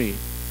do to me?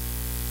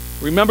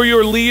 Remember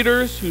your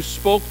leaders who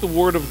spoke the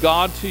word of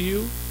God to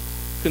you.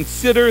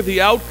 Consider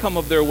the outcome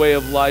of their way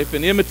of life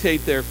and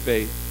imitate their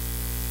faith.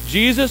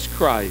 Jesus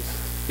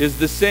Christ is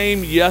the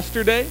same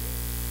yesterday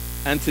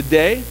and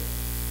today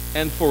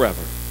and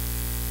forever.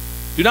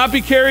 Do not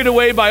be carried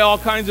away by all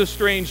kinds of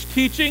strange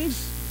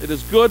teachings. It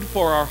is good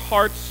for our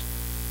hearts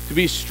to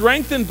be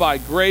strengthened by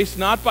grace,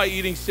 not by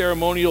eating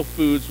ceremonial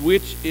foods,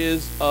 which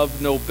is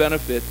of no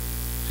benefit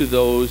to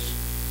those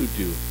who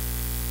do.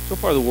 So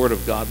far the word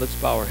of God. Let's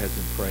bow our heads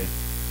and pray.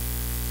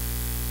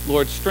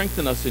 Lord,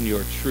 strengthen us in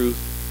your truth.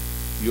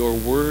 Your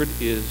word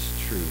is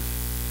truth.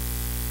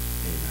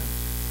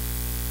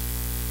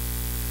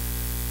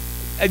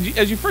 Amen.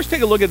 As you first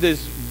take a look at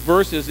these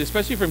verses,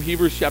 especially from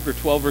Hebrews chapter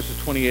 12, verses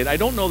 28, I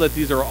don't know that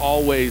these are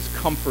always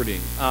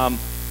comforting.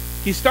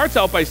 He starts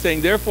out by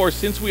saying, therefore,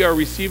 since we are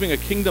receiving a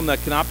kingdom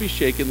that cannot be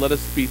shaken, let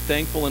us be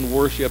thankful and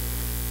worship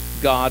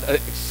God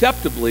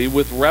acceptably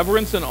with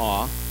reverence and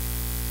awe.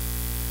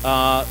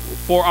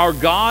 For our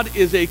God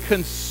is a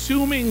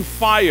consuming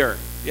fire.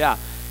 Yeah.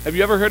 Have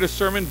you ever heard a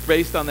sermon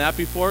based on that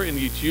before? And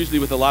it's usually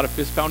with a lot of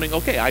fist pounding.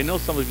 Okay, I know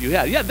some of you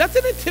had. Yeah, that's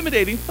an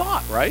intimidating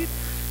thought, right?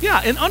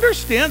 Yeah, and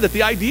understand that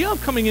the idea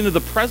of coming into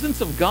the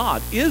presence of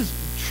God is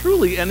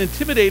truly an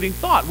intimidating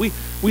thought.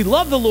 We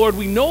love the Lord,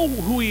 we know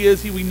who he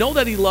is, we know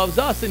that he loves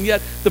us, and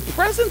yet the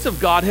presence of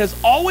God has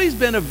always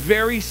been a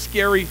very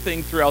scary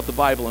thing throughout the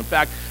Bible. In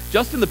fact,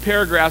 just in the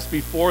paragraphs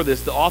before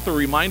this, the author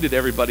reminded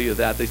everybody of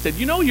that. They said,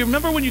 you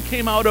remember when you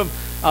came out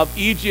of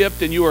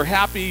Egypt and you were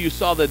happy, you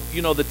saw the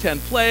 10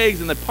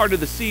 plagues and the part of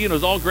the sea, and it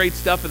was all great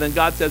stuff, and then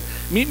God says,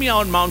 meet me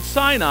out on Mount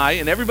Sinai,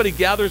 and everybody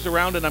gathers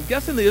around, and I'm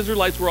guessing the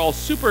Israelites were all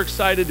super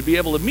excited to be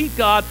able to meet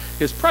God.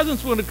 His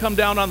presence was going to come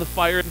down on the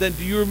fire. And then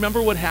do you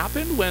remember what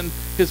happened when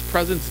his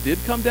presence did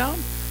come down?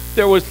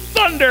 There was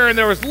thunder and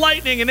there was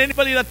lightning, and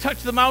anybody that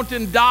touched the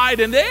mountain died,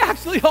 and they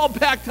actually all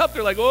backed up.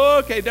 They're like, oh,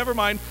 okay, never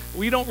mind.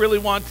 We don't really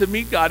want to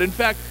meet God. In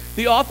fact,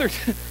 the author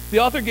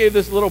gave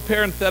this little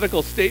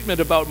parenthetical statement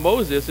about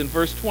Moses in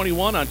verse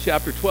 21 on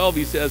chapter 12.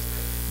 He says,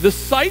 the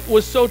sight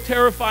was so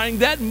terrifying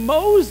that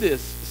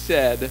Moses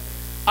said,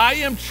 I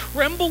am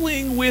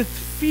trembling with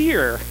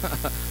fear.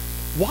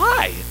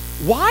 Why?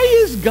 Why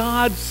is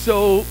God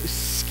so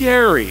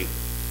scary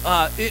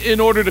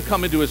in order to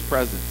come into his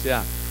presence?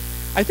 Yeah.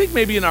 I think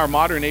maybe in our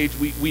modern age,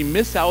 we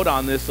miss out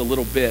on this a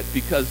little bit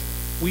because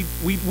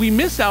we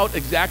miss out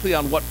exactly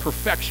on what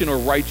perfection or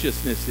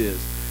righteousness is.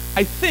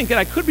 I think, and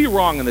I could be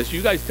wrong on this,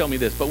 you guys tell me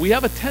this, but we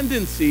have a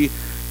tendency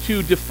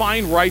to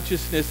define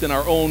righteousness in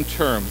our own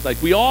terms. Like,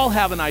 we all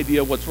have an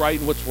idea of what's right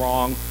and what's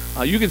wrong.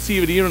 You can see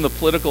it even in the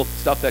political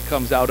stuff that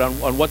comes out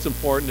on what's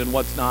important and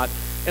what's not.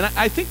 And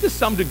I think to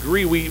some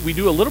degree we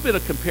do a little bit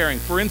of comparing.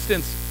 For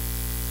instance,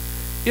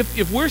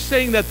 if we're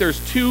saying that there's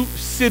two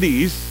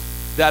cities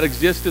that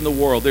exist in the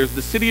world, there's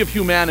the city of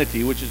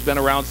humanity, which has been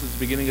around since the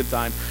beginning of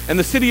time, and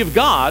the city of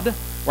God,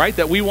 right,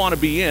 that we want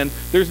to be in.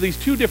 There's these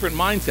two different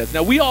mindsets.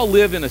 Now, we all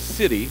live in a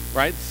city,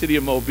 right, the city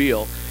of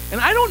Mobile, and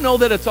I don't know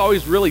that it's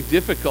always really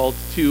difficult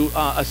to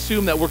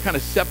assume that we're kind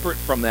of separate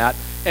from that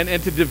and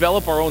to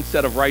develop our own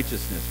set of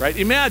righteousness, right?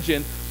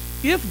 Imagine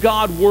if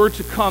God were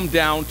to come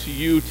down to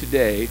you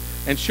today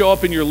and show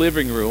up in your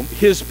living room,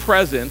 his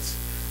presence,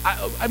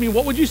 I mean,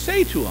 what would you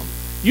say to him?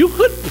 You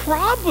could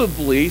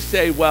probably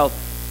say, well,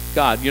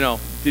 God,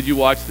 did you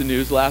watch the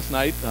news last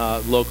night,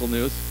 local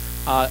news?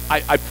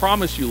 I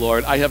promise you,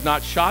 Lord, I have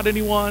not shot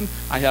anyone.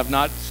 I have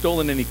not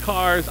stolen any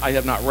cars. I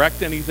have not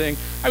wrecked anything.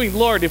 I mean,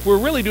 Lord, if we're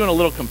really doing a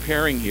little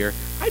comparing here,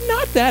 I'm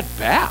not that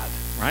bad,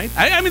 right?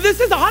 I mean, this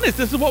is honest.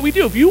 This is what we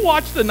do. If you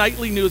watch the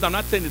nightly news, I'm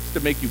not saying it's to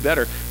make you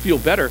feel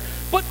better,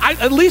 but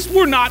at least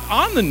we're not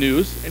on the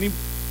news.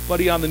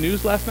 Anybody on the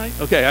news last night?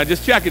 Okay, I'm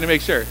just checking to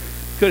make sure.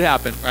 Could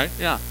happen, right?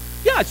 Yeah.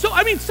 Yeah, so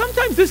I mean,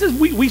 sometimes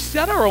we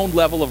set our own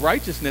level of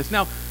righteousness.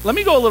 Now, let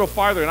me go a little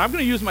farther, and I'm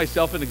going to use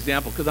myself as an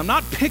example because I'm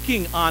not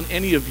picking on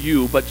any of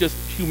you, but just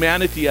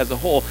humanity as a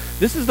whole.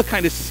 This is the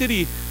kind of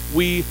city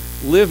we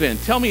live in.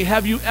 Tell me,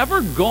 have you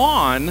ever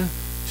gone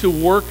to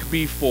work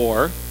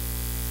before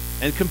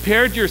and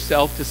compared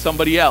yourself to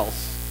somebody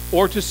else,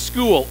 or to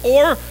school,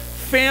 or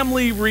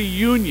family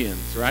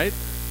reunions, right?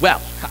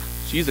 Well,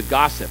 she's a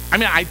gossip. I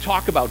mean, I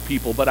talk about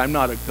people, but I'm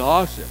not a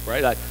gossip,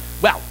 right?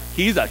 Well,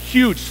 he's a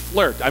huge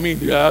flirt. I mean,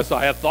 yes,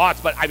 I have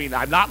thoughts, but I mean,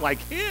 I'm not like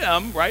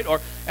him, right? Or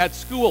at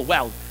school,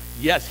 well,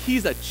 yes,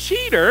 he's a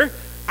cheater.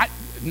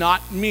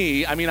 Not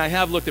me. I mean, I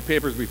have looked at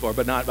papers before,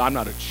 but I'm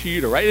not a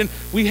cheater, right? And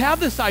we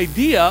have this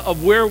idea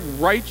of where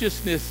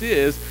righteousness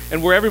is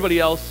and where everybody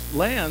else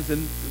lands,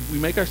 and we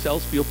make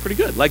ourselves feel pretty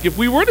good. Like if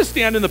we were to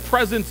stand in the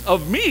presence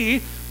of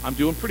me, I'm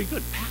doing pretty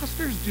good.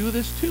 Pastors do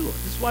this too.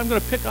 This is why I'm going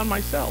to pick on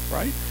myself,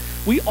 right?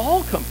 We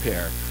all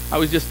compare. I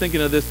was just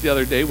thinking of this the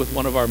other day with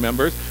one of our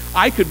members.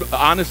 I could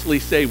honestly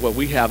say, well,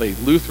 we have a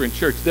Lutheran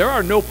church. There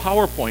are no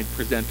PowerPoint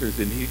presenters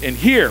in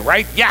here,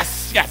 right?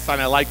 Yes,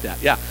 and I like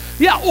that.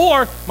 Yeah,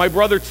 or my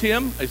brother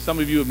Tim. Some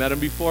of you have met him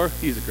before.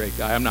 He's a great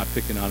guy. I'm not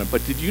picking on him.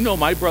 But did you know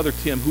my brother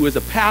Tim, who is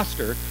a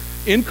pastor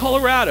in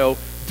Colorado,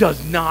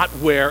 does not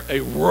wear a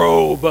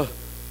robe?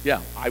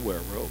 Yeah, I wear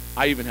a robe.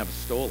 I even have a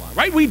stole on,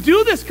 right? We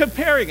do this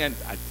comparing, and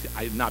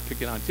I'm not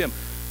picking on Tim,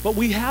 but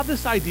we have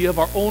this idea of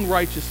our own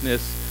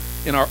righteousness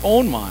in our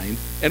own mind,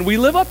 and we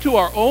live up to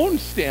our own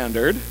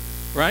standard,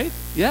 right?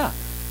 Yeah,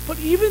 but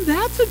even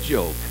that's a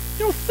joke.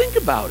 Think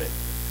about it.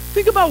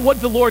 Think about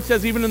what the Lord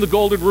says even in the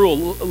Golden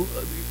Rule.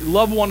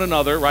 Love one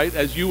another, right?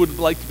 As you would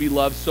like to be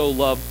loved, so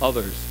love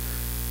others.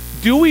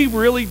 Do we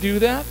really do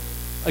that?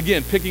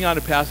 Again, picking on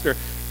a pastor.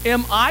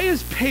 Am I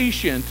as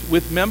patient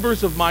with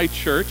members of my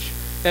church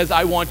as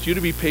I want you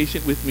to be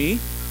patient with me?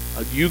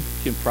 You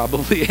can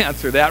probably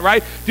answer that,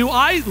 right? Do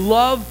I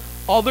love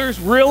others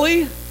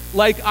really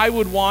like I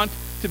would want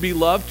to be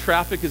loved?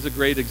 Traffic is a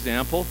great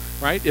example,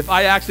 right? If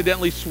I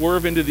accidentally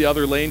swerve into the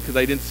other lane because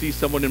I didn't see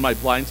someone in my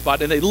blind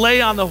spot and they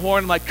lay on the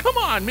horn, I'm like, come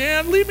on,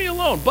 man, leave me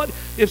alone. But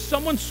if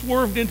someone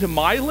swerved into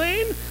my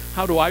lane,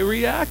 how do I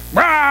react?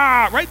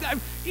 Rah! Right?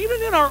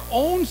 Even in our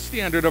own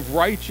standard of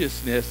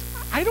righteousness,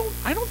 I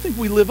don't think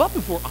we live up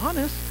if we're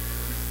honest.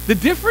 The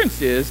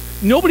difference is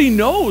nobody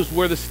knows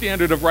where the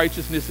standard of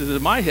righteousness is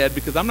in my head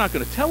because I'm not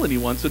going to tell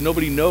anyone, so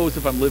nobody knows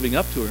if I'm living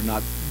up to it or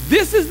not.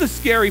 This is the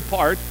scary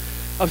part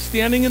of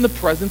standing in the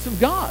presence of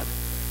God.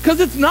 Because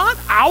it's not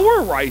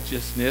our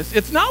righteousness.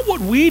 It's not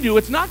what we do.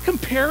 It's not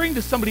comparing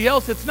to somebody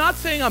else. It's not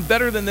saying I'm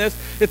better than this.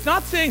 It's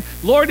not saying,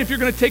 Lord, if you're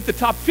going to take the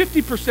top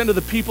 50% of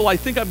the people, I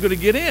think I'm going to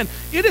get in.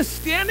 It is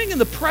standing in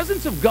the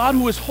presence of God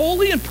who is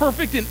holy and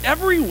perfect in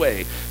every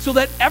way so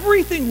that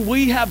everything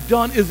we have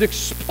done is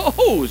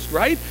exposed,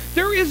 right?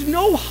 There is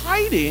no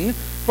hiding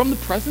from the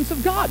presence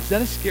of God. Is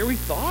that a scary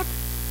thought?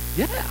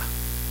 Yeah.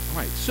 All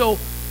right. So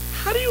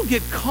how do you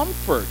get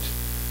comfort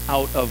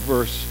out of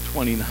verse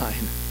 29,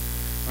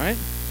 right?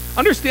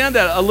 Understand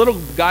that a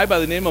little guy by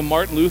the name of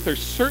Martin Luther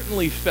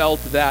certainly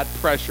felt that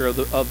pressure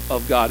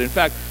of God. In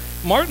fact,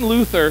 Martin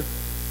Luther,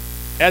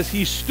 as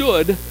he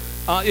stood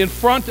in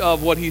front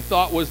of what he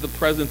thought was the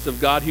presence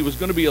of God, he was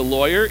going to be a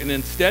lawyer, and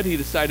instead he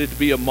decided to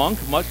be a monk,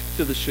 much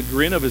to the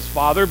chagrin of his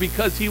father,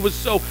 because he was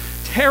so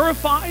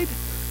terrified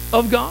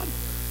of God.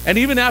 And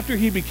even after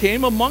he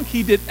became a monk,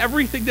 he did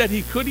everything that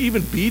he could,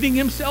 even beating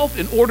himself,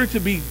 in order to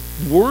be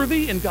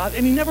worthy in God,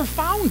 and he never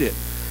found it.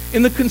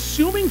 In the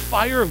consuming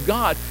fire of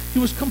God, he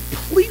was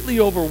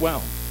completely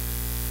overwhelmed.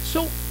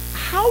 So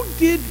how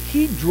did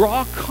he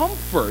draw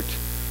comfort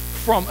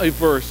from a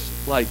verse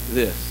like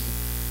this?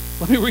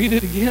 Let me read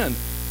it again.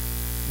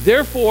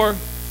 Therefore,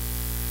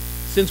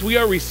 since we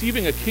are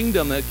receiving a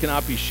kingdom that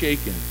cannot be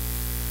shaken,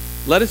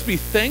 let us be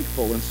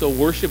thankful and so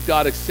worship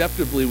God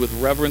acceptably with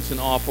reverence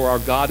and awe, for our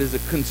God is a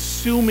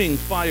consuming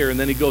fire. And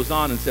then he goes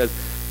on and says,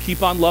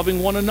 keep on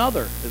loving one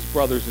another as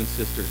brothers and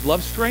sisters.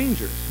 Love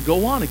strangers.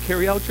 Go on and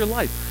carry out your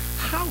life.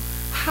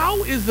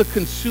 How is the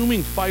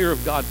consuming fire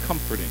of God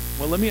comforting?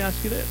 Well, let me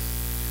ask you this.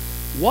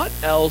 What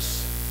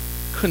else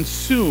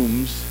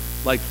consumes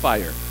like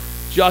fire?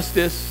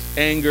 Justice,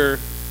 anger,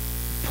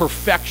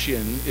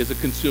 perfection is a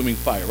consuming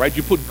fire, right?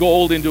 You put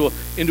gold into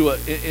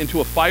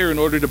a fire in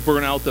order to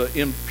burn out the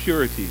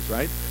impurities,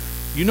 right?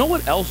 You know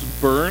what else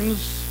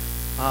burns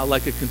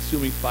like a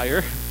consuming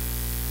fire?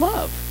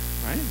 Love,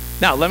 right?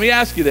 Now, let me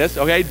ask you this,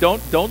 okay?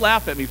 Don't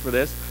laugh at me for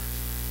this.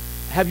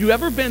 Have you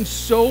ever been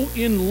so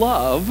in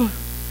love,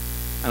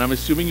 and I'm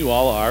assuming you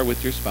all are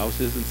with your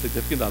spouses and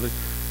significant others,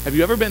 have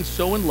you ever been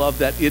so in love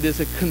that it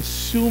is a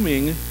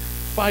consuming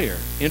fire?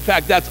 In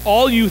fact, that's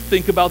all you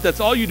think about,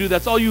 that's all you do,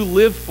 that's all you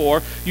live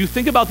for. You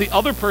think about the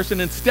other person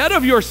instead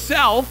of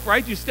yourself,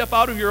 right? You step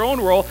out of your own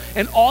role,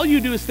 and all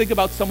you do is think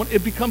about someone.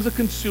 It becomes a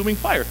consuming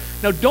fire.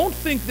 Now, don't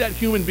think that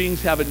human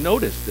beings haven't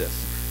noticed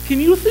this.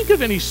 Can you think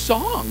of any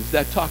songs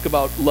that talk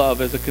about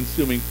love as a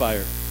consuming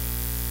fire?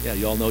 Yeah,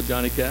 you all know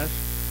Johnny Cash?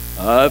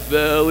 I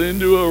fell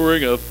into a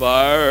ring of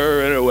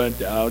fire and it went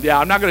down. Yeah,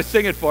 I'm not going to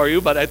sing it for you,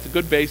 but it's a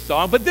good bass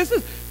song. But this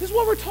is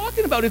what we're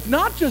talking about. It's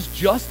not just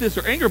justice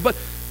or anger, but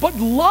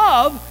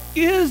love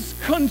is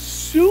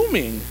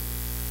consuming,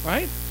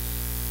 right?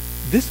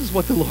 This is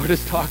what the Lord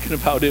is talking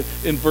about in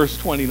verse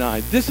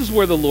 29. This is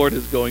where the Lord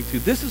is going to.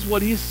 This is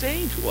what he is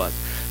saying to us.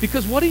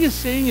 Because what he is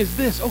saying is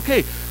this,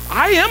 okay,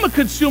 I am a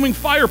consuming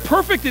fire,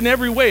 perfect in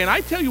every way. And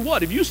I tell you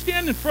what, if you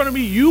stand in front of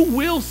me, you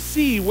will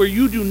see where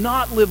you do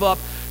not live up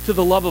to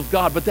the love of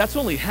God, but that's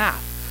only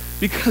half,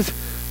 because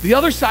the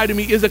other side of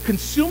me is a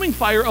consuming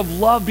fire of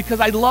love because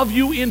I love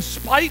you in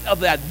spite of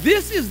that.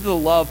 This is the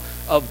love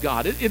of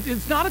God.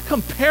 It's not a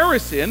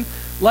comparison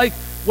like,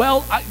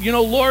 well,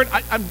 Lord,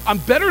 I'm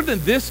better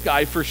than this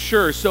guy for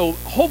sure, so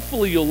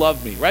hopefully you'll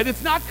love me, right?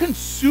 It's not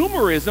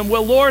consumerism.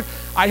 Well, Lord,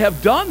 I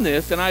have done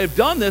this and I have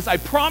done this. I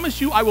promise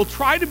you I will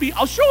try to be,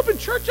 I'll show up in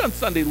church on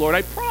Sunday, Lord.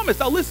 I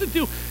promise. I'll listen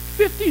to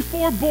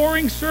 54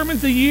 boring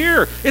sermons a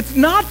year. It's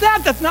not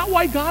that. That's not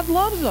why God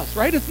loves us,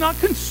 right? It's not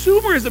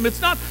consumerism.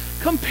 It's not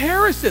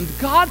comparison.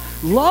 God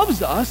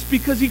loves us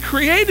because he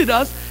created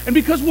us and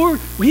because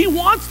he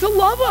wants to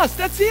love us.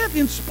 That's it,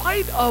 in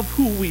spite of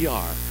who we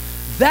are.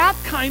 That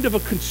kind of a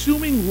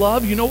consuming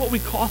love, you know what we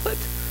call it?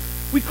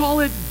 We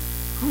call it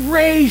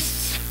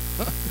grace.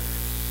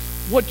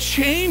 What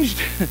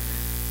changed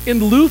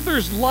in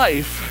Luther's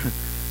life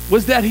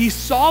was that he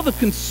saw the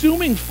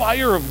consuming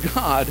fire of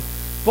God,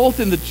 both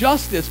in the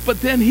justice,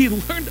 but then he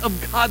learned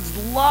of God's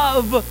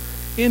love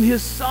in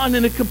his Son,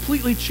 and it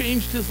completely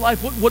changed his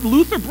life. What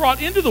Luther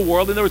brought into the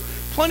world, and there was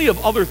plenty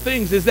of other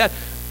things, is that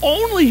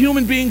only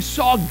human beings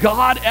saw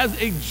God as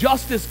a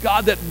justice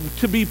God that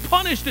to be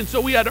punished, and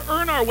so we had to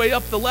earn our way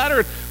up the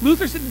ladder.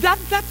 Luther said,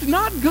 that's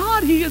not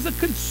God. He is a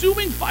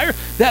consuming fire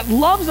that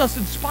loves us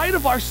in spite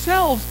of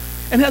ourselves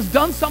and has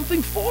done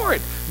something for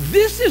it.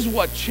 This is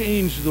what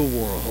changed the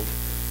world.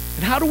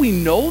 And how do we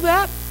know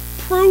that?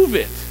 Prove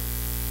it,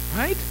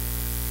 right?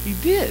 He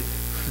did.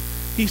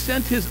 He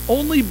sent his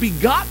only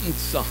begotten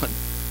Son,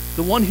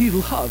 the one he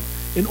loved,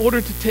 in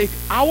order to take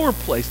our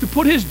place, to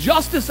put his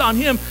justice on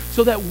him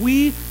so that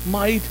we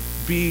might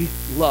be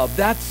loved.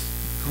 That's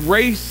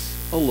grace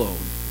alone,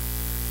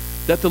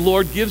 that the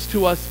Lord gives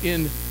to us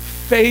in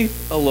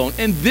faith alone.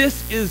 And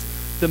this is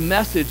the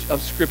message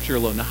of Scripture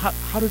alone. Now,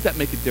 how does that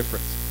make a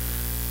difference?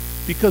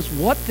 Because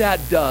what that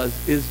does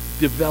is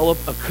develop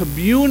a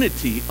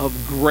community of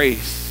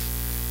grace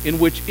in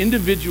which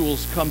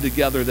individuals come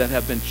together that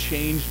have been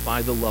changed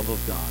by the love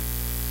of God.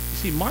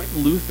 See,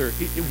 Martin Luther,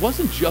 it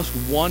wasn't just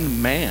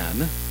one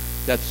man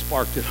that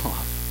sparked it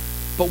off.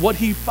 But what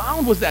he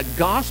found was that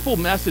gospel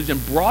message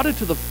and brought it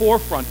to the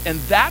forefront, and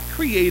that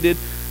created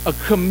a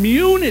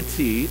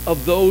community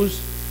of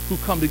those who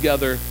come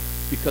together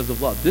because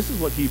of love. This is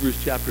what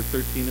Hebrews chapter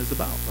 13 is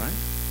about, right?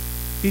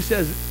 He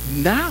says,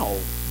 now,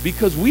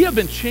 because we have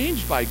been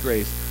changed by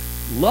grace,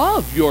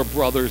 love your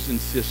brothers and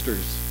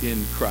sisters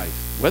in Christ,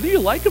 whether you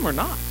like them or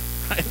not,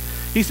 right?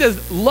 He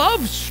says,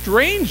 love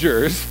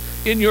strangers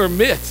in your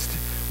midst,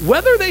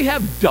 whether they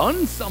have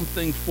done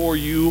something for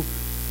you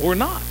or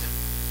not.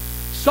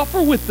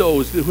 Suffer with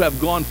those who have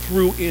gone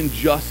through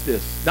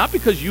injustice, not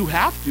because you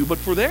have to, but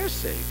for their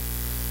sake,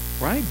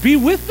 right? Be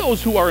with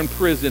those who are in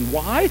prison.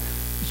 Why?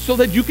 So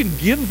that you can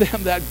give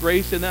them that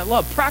grace and that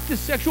love. Practice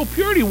sexual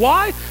purity.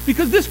 Why?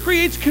 Because this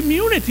creates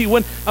community.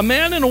 When a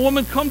man and a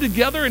woman come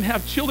together and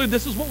have children,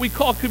 this is what we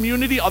call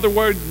community,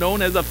 otherwise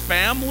known as a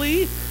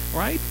family,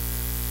 right?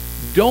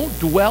 Don't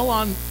dwell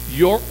on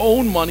your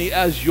own money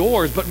as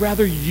yours, but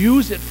rather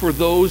use it for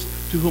those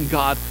to whom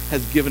God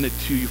has given it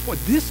to you for.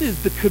 This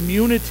is the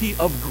community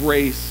of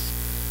grace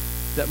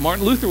that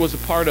Martin Luther was a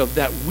part of,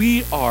 that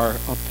we are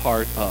a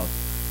part of.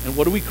 And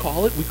what do we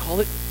call it? We call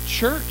it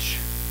church,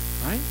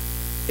 right?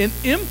 An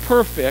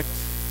imperfect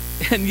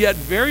and yet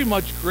very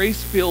much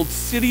grace-filled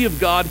city of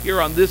God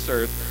here on this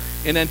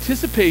earth in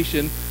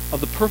anticipation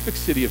of the perfect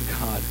city of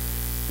God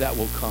that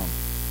will come.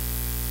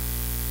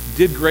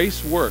 Did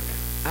grace work?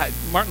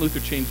 Martin Luther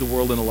changed the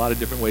world in a lot of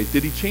different ways.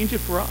 Did he change it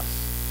for us?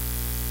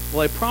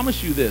 Well, I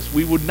promise you this.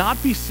 We would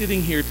not be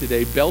sitting here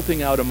today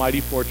belting out "A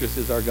Mighty Fortress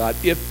is Our God"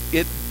 if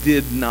it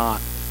did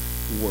not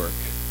work.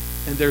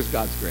 And there's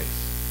God's grace,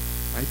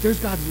 right? There's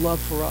God's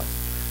love for us.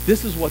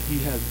 This is what he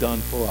has done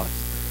for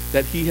us,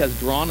 that he has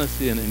drawn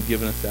us in and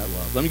given us that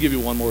love. Let me give you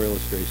one more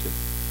illustration.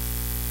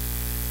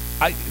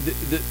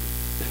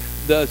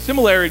 The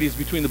similarities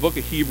between the book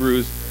of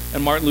Hebrews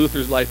and Martin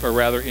Luther's life are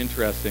rather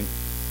interesting.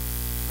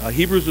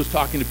 Hebrews was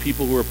talking to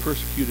people who were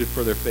persecuted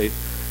for their faith.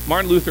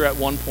 Martin Luther, at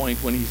one point,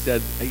 when he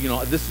said,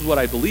 this is what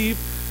I believe,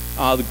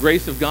 the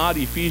grace of God,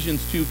 Ephesians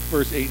 2,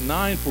 verse 8 and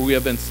 9, for we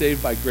have been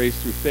saved by grace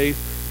through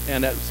faith.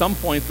 And at some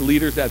point, the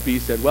leaders at B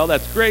said, well,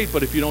 that's great,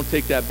 but if you don't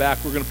take that back,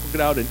 we're going to put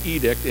out an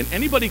edict, and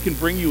anybody can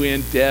bring you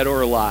in dead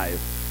or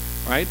alive,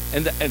 right?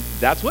 And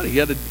that's what he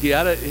had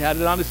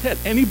it on his head.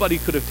 Anybody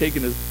could have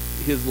taken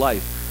his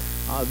life.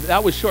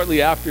 That was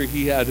shortly after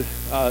he had,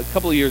 a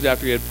couple of years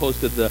after he had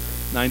posted the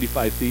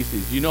 95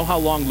 Theses. Do you know how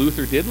long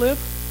Luther did live?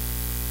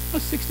 He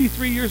was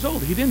 63 years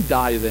old. He didn't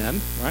die then,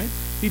 right?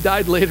 He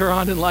died later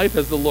on in life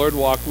as the Lord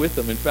walked with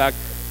him. In fact,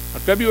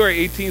 on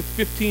February 18th,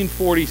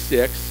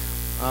 1546,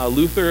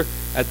 Luther,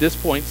 at this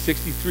point,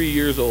 63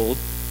 years old,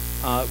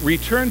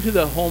 returned to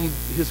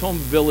his home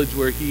village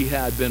where he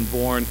had been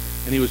born,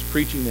 and he was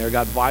preaching there,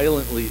 got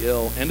violently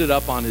ill, ended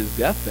up on his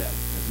deathbed,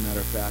 as a matter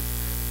of fact.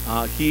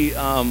 He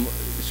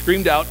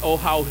screamed out, "Oh,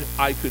 how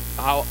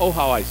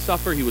I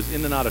suffer." He was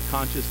in and out of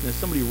consciousness.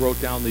 Somebody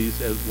wrote down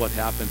these as what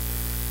happened.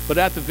 But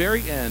at the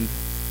very end,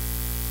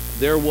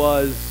 there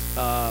was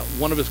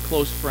one of his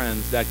close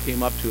friends that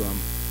came up to him,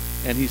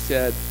 and he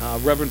said,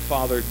 "Reverend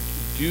Father,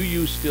 do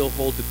you still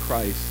hold to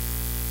Christ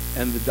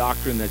and the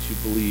doctrine that you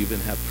believe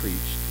and have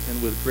preached?"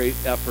 And with great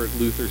effort,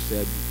 Luther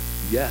said,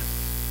 "Yes,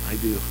 I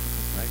do."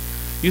 Right?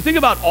 You think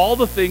about all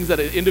the things that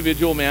an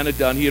individual man had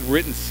done. He had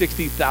written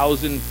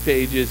 60,000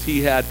 pages.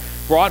 He had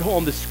brought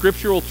home the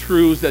scriptural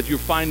truths that you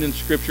find in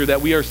Scripture,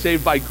 that we are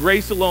saved by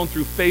grace alone,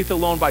 through faith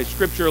alone, by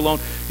Scripture alone.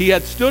 He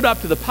had stood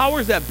up to the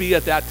powers that be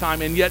at that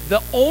time, and yet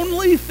the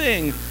only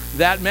thing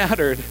that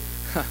mattered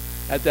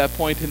at that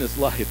point in his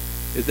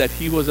life is that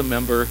he was a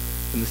member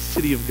in the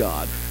city of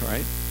God,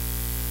 right?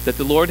 That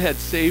the Lord had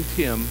saved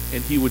him,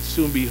 and he would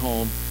soon be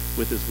home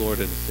with his Lord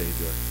and his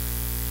Savior.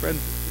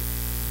 Friends,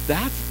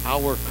 that's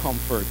our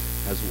comfort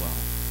as well,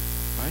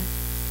 right?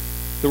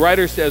 The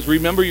writer says,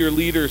 remember your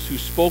leaders who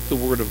spoke the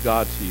word of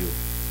God to you.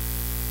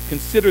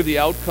 Consider the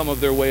outcome of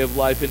their way of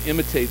life and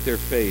imitate their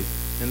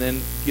faith. And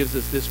then gives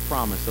us this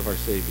promise of our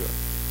Savior.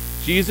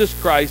 Jesus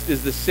Christ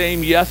is the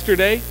same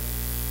yesterday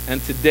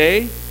and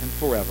today and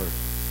forever.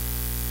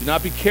 Do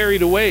not be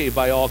carried away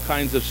by all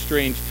kinds of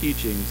strange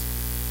teachings.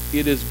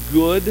 It is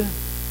good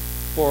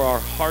for our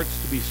hearts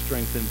to be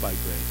strengthened by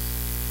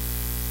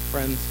grace.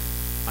 Friends,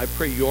 I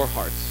pray your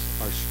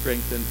hearts are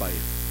strengthened by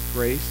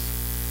grace,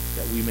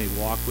 that we may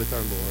walk with our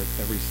Lord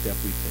every step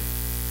we take.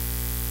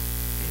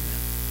 Amen.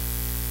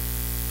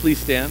 Please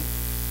stand.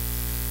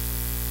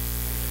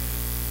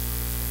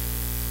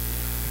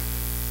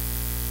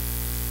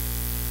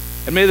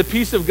 And may the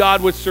peace of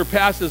God, which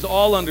surpasses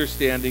all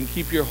understanding,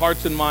 keep your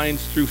hearts and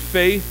minds through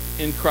faith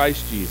in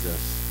Christ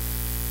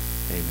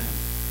Jesus. Amen.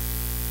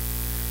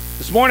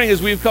 This morning,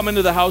 as we've come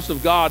into the house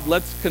of God,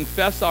 let's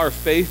confess our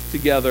faith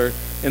together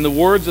in the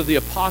words of the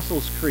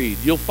Apostles' Creed.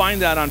 You'll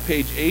find that on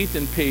page 8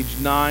 and page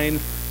 9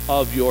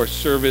 of your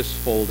service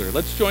folder.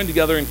 Let's join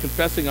together in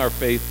confessing our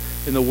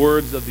faith in the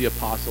words of the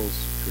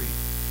Apostles' Creed.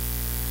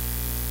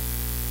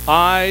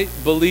 I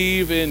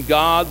believe in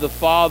God the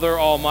Father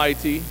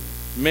Almighty,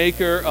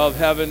 maker of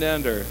heaven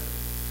and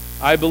earth.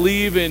 I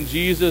believe in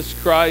Jesus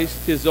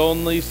Christ, his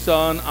only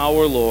Son,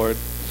 our Lord,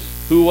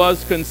 who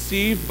was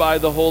conceived by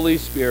the Holy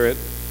Spirit,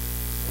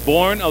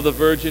 born of the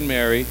Virgin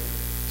Mary,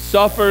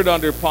 suffered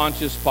under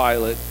Pontius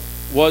Pilate,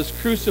 was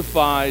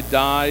crucified,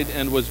 died,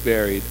 and was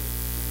buried.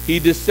 He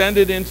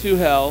descended into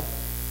hell.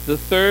 The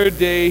third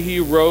day he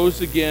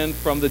rose again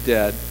from the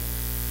dead.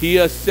 He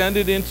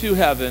ascended into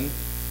heaven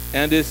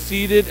and is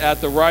seated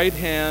at the right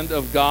hand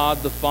of God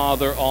the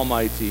Father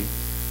Almighty.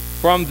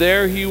 From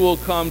there he will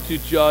come to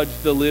judge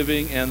the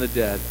living and the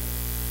dead.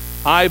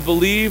 I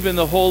believe in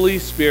the Holy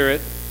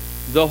Spirit,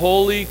 the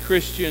holy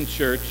Christian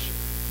church,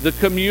 the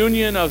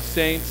communion of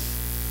saints,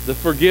 the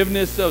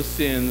forgiveness of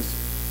sins,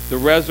 the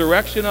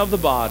resurrection of the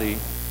body,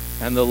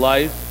 and the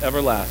life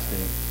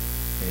everlasting.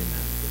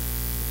 Amen.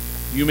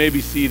 You may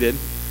be seated.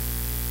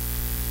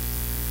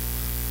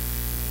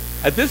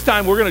 At this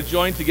time, we're going to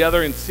join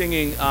together in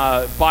singing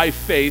By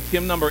Faith,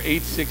 hymn number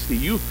 860.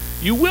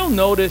 You will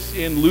notice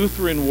in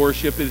Lutheran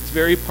worship it's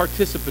very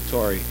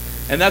participatory.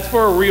 And that's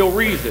for a real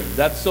reason.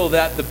 That's so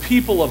that the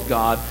people of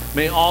God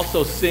may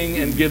also sing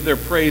and give their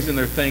praise and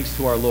their thanks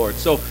to our Lord.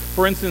 So,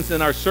 for instance,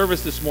 in our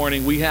service this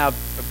morning, we have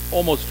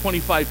almost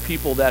 25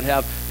 people that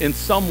have in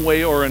some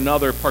way or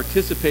another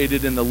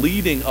participated in the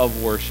leading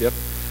of worship.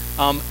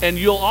 And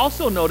you'll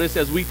also notice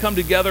as we come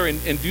together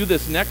and do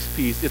this next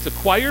piece, it's a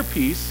choir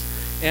piece.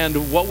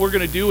 And what we're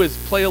going to do is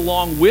play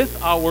along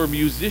with our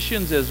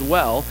musicians as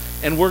well.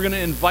 And we're going to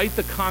invite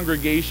the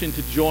congregation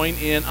to join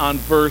in on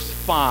verse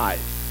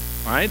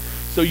 5. All right?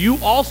 So you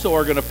also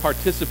are going to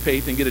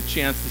participate and get a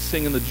chance to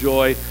sing in the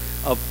joy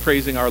of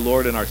praising our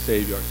Lord and our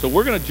Savior. So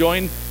we're going to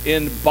join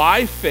in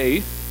By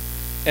Faith.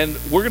 And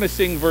we're going to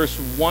sing verse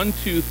 1,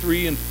 2,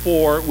 3, and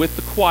 4 with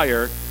the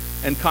choir.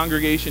 And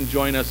congregation,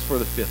 join us for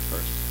the 5th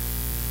verse.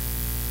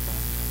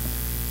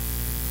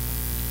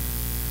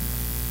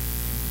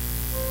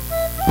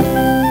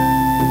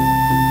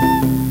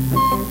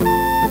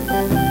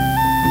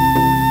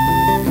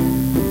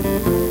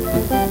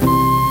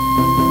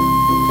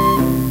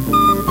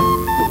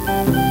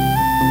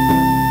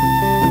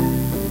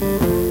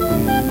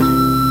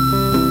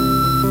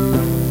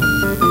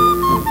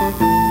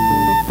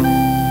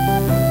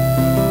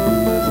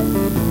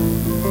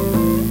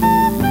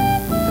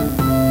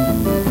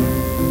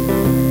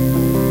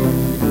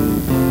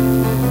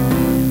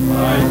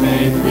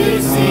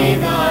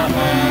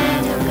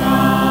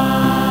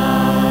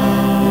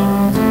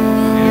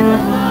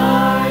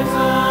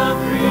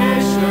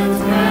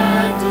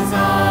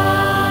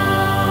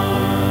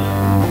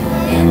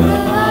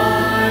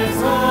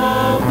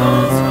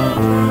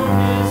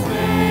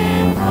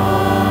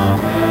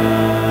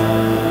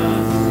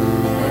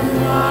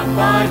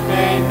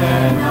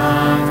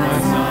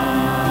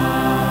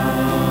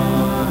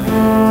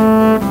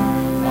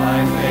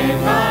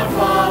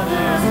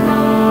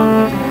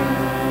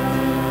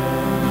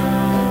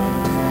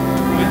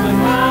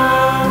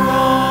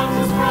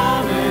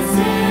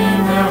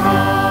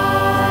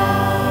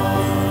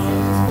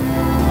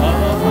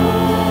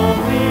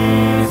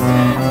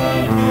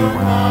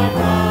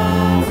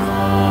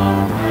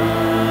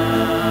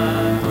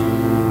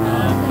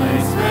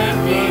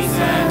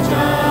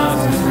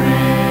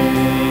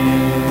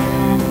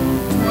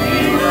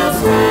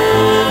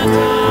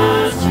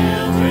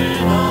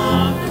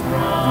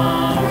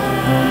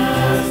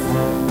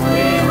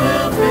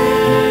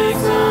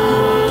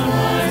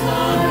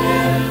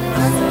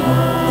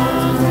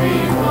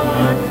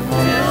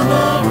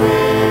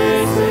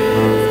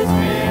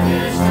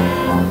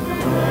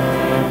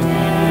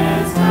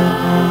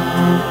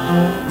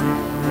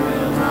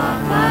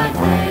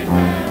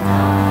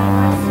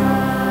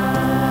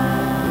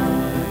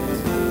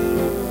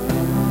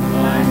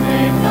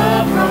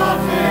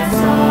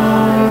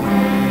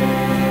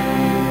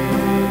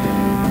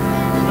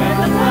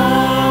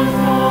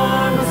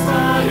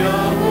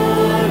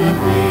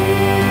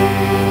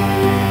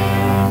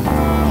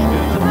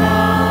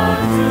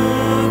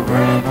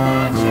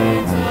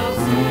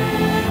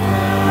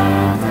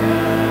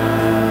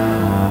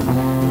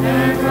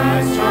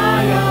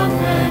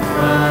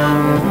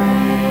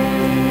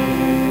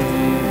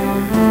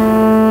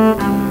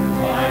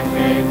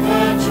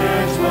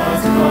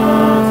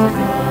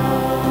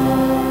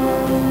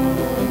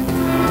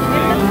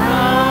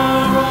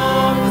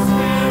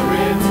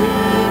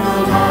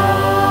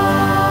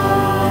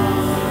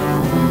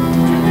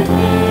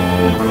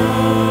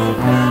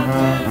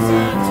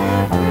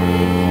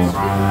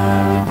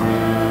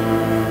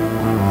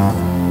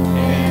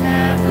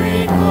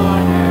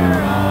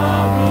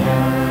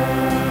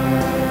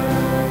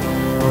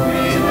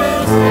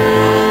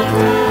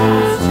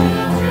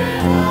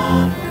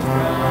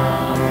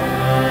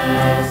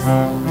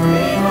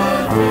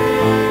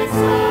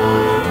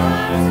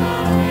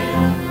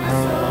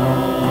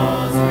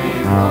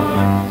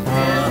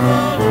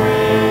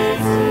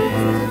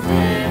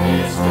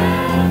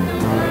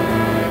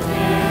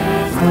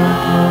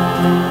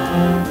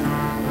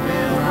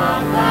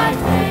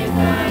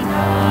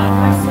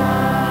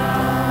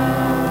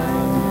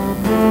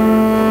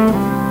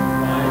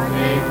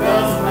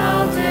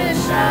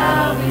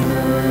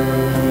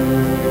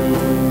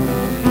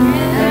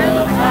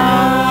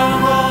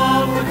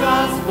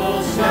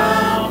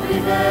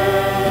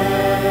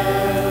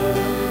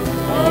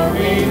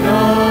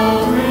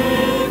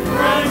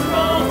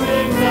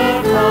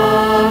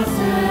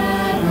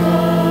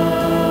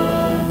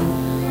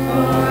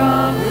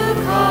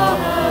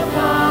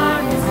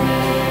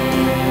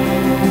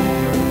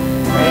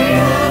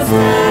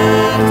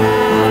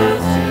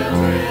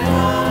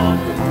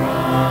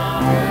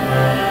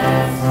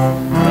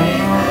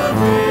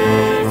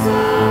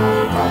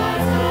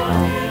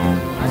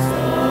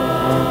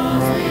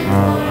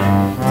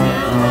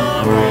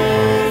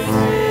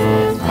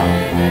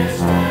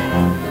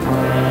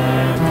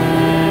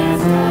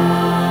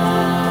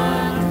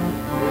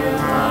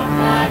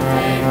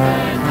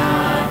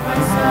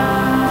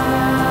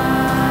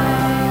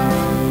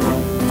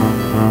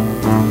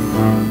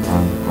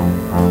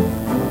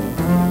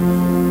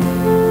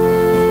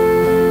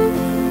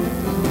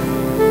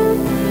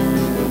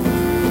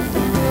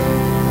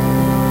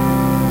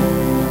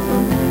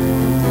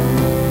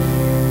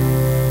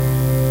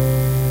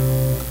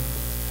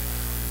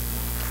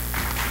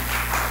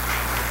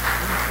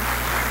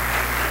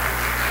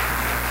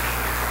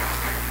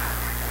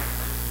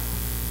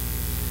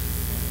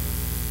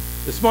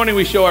 This morning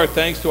we show our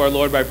thanks to our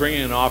Lord by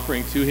bringing an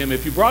offering to Him.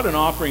 If you brought an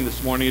offering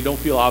this morning, you don't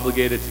feel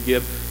obligated to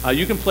give.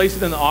 You can place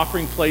it in the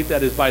offering plate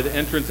that is by the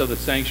entrance of the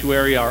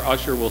sanctuary. Our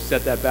usher will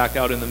set that back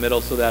out in the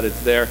middle so that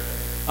it's there.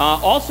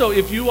 Also,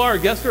 if you are a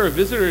guest or a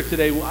visitor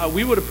today,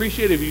 we would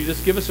appreciate if you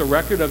just give us a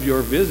record of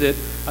your visit.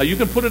 You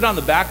can put it on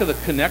the back of the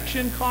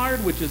connection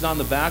card, which is on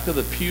the back of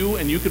the pew,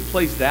 and you could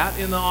place that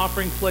in the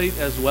offering plate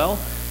as well.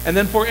 And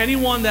then for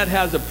anyone that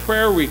has a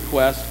prayer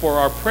request for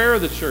our prayer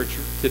of the church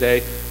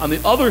today, on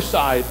the other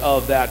side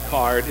of that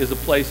card is a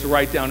place to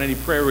write down any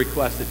prayer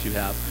requests that you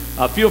have.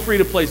 Feel free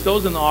to place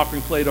those in the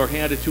offering plate or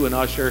hand it to an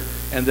usher,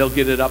 and they'll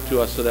get it up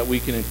to us so that we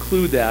can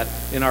include that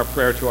in our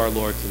prayer to our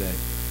Lord today.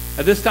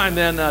 At this time,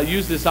 then,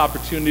 use this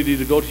opportunity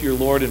to go to your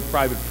Lord in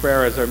private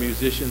prayer as our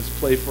musicians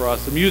play for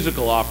us a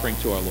musical offering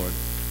to our Lord.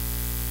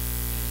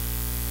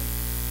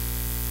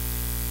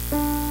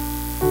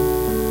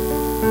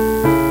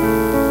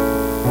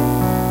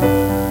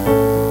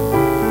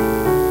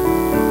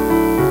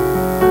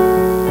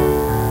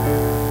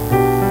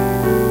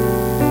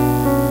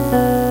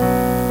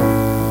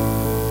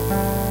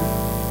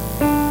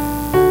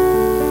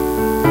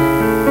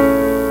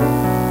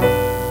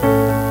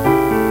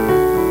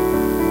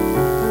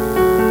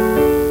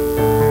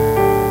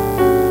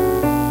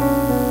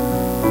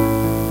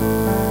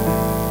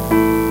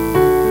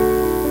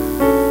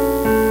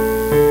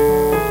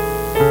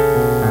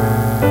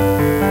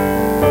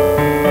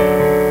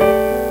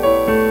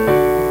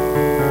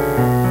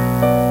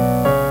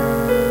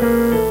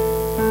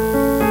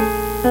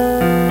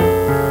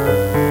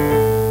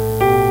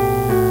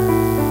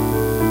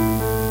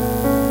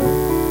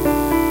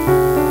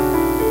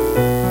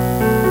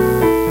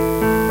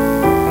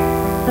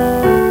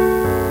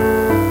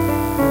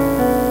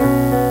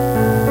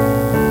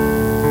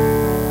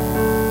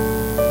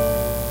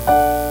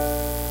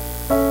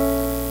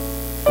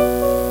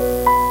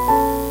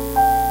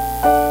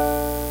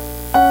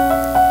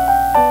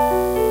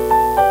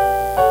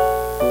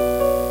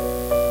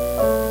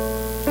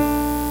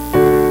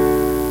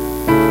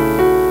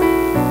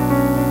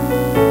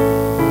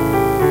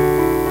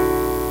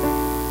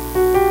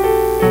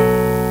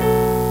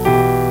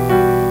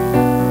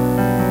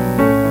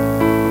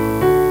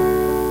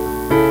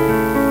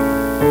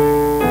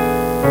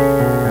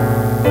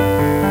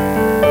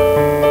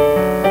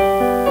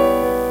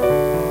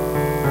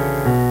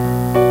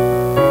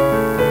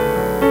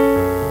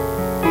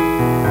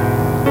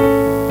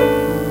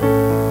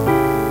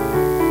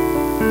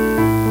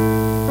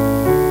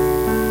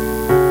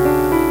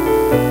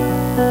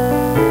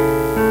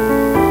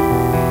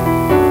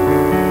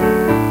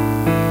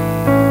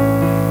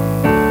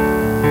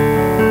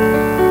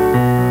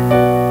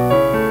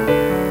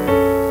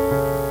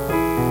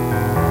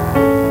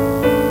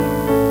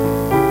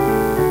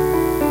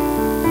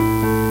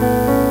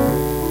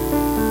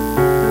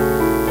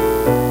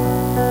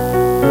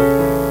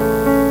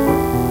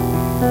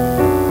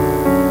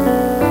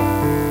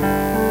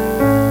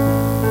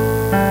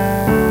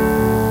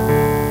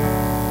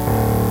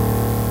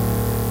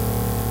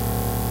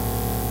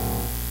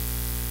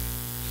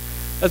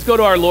 Let's go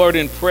to our Lord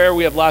in prayer.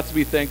 We have lots to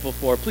be thankful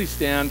for. Please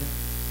stand.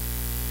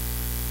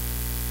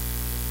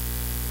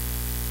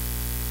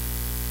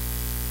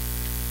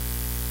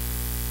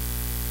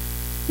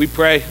 We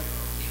pray.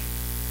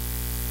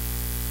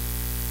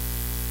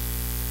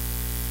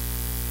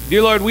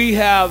 Dear Lord, we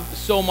have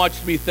so much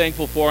to be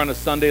thankful for on a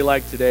Sunday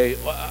like today.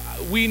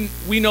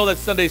 We know that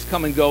Sundays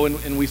come and go,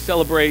 and we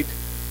celebrate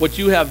what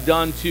you have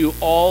done to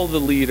all the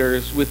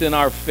leaders within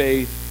our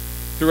faith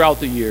throughout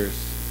the years.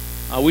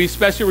 We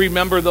especially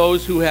remember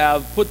those who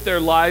have put their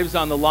lives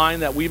on the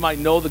line that we might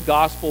know the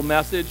gospel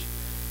message.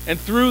 And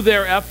through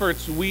their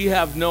efforts, we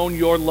have known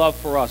your love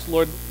for us.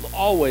 Lord,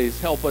 always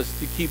help us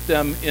to keep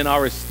them in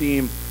our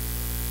esteem.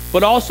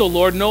 But also,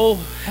 Lord,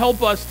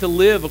 help us to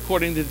live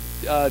according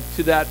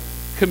to that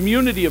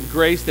community of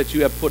grace that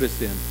you have put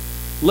us in.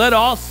 Let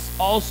us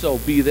also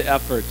be the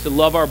effort to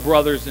love our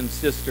brothers and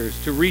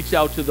sisters, to reach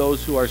out to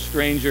those who are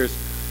strangers,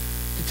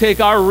 to take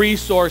our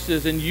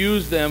resources and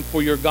use them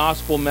for your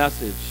gospel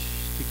message,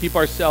 to keep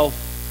ourselves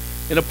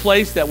in a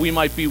place that we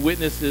might be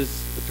witnesses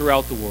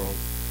throughout the world.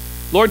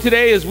 Lord,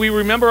 today as we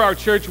remember our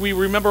church, we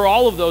remember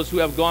all of those who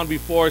have gone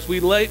before us.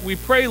 We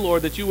pray,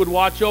 Lord, that you would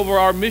watch over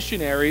our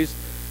missionaries,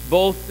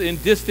 both in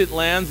distant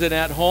lands and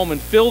at home, and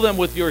fill them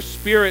with your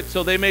Spirit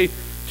so they may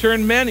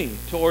turn many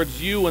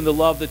towards you and the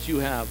love that you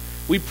have.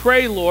 We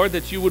pray, Lord,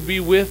 that you would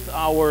be with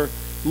our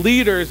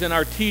leaders and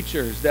our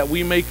teachers, that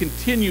we may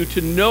continue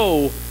to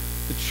know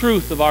the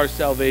truth of our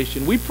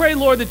salvation. We pray,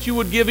 Lord, that you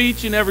would give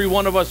each and every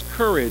one of us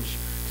courage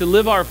to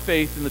live our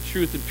faith in the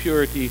truth and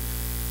purity.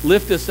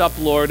 Lift us up,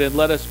 Lord, and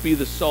let us be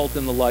the salt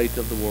and the light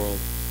of the world.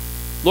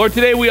 Lord,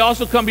 today we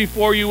also come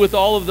before you with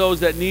all of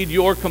those that need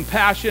your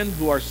compassion,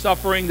 who are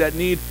suffering, that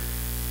need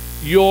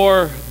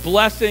your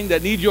blessing,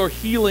 that need your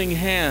healing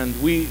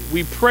hand. We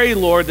pray,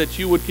 Lord, that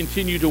you would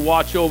continue to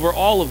watch over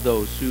all of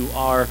those who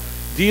are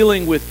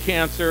dealing with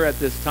cancer at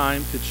this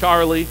time, to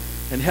Charlie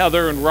and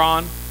Heather and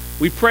Ron.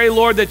 We pray,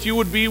 Lord, that you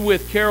would be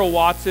with Carol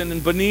Watson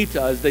and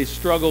Bonita as they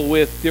struggle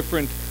with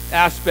different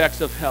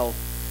aspects of health.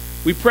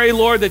 We pray,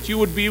 Lord, that you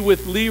would be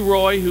with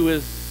Leroy, who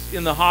is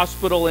in the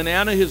hospital, and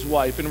Anna, his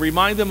wife, and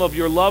remind them of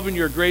your love and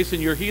your grace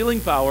and your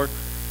healing power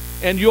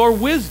and your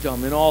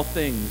wisdom in all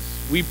things.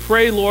 We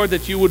pray, Lord,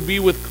 that you would be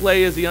with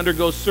Clay as he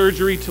undergoes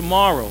surgery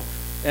tomorrow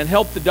and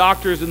help the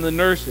doctors and the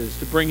nurses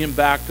to bring him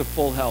back to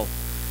full health.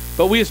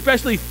 But we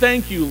especially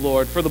thank you,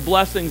 Lord, for the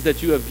blessings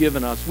that you have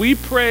given us. We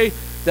pray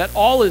that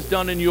all is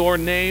done in your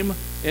name,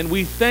 and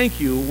we thank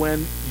you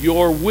when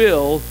your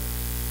will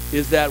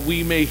is that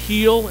we may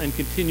heal and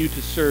continue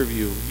to serve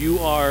you. You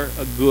are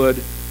a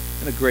good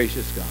and a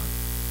gracious God.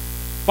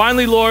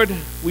 Finally, Lord,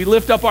 we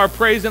lift up our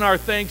praise and our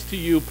thanks to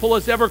you. Pull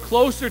us ever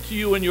closer to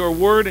you in your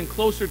word and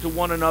closer to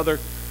one another.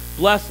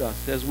 Bless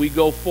us as we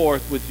go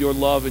forth with your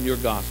love and your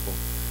gospel.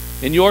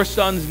 In your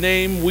Son's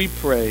name we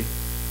pray.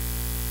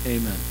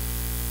 Amen.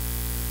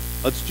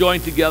 Let's join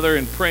together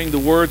in praying the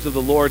words of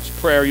the Lord's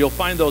Prayer. You'll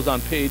find those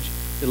on page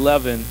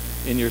 11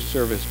 in your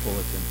service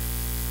bulletin.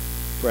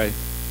 Pray.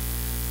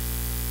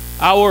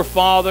 Our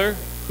Father,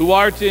 who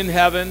art in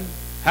heaven,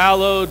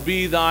 hallowed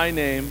be thy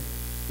name.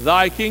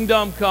 Thy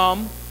kingdom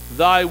come,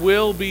 thy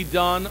will be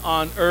done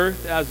on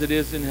earth as it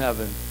is in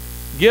heaven.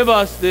 Give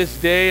us this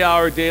day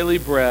our daily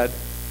bread,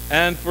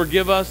 and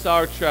forgive us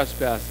our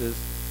trespasses,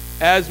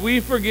 as we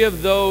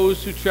forgive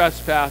those who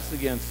trespass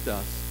against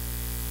us.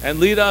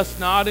 And lead us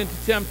not into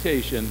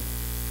temptation,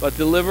 but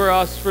deliver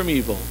us from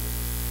evil.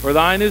 For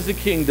thine is the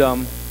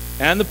kingdom,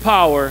 and the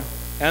power,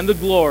 and the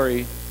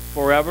glory,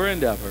 forever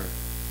and ever.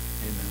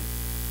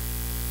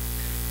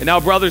 And now,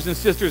 brothers and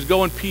sisters,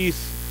 go in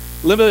peace,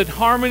 live in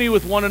harmony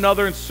with one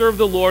another, and serve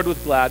the Lord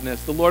with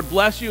gladness. The Lord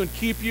bless you and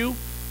keep you.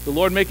 The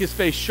Lord make his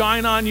face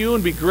shine on you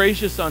and be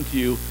gracious unto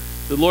you.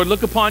 The Lord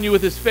look upon you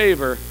with his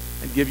favor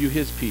and give you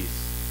his peace.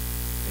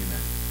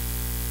 Amen.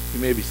 You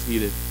may be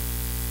seated.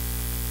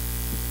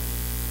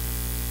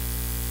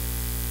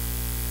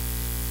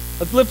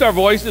 Let's lift our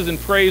voices and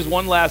praise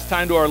one last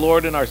time to our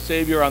Lord and our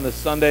Savior on this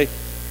Sunday.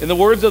 In the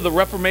words of the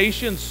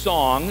Reformation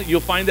song, you'll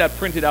find that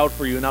printed out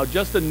for you. Now,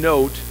 just a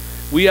note,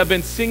 we have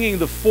been singing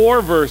the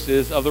 4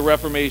 verses of the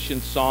Reformation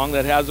song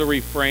that has a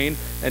refrain.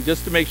 And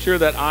just to make sure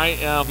that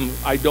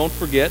I don't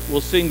forget, we'll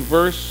sing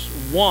verse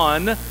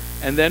 1,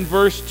 and then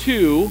verse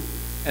 2,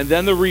 and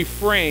then the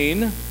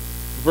refrain,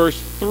 verse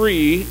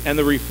 3, and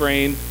the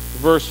refrain,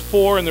 verse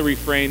 4 and the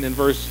refrain, and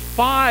verse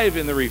 5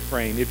 in the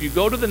refrain. If you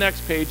go to the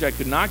next page, I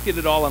could not get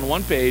it all on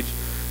one page.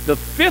 The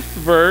 5th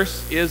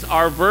verse is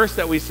our verse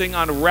that we sing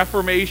on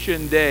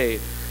Reformation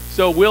Day.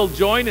 So we'll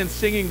join in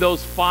singing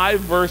those 5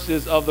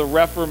 verses of the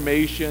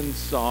Reformation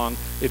song.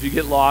 If you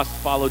get lost,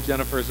 follow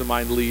Jennifer's and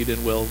mine lead,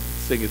 and we'll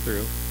sing it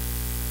through.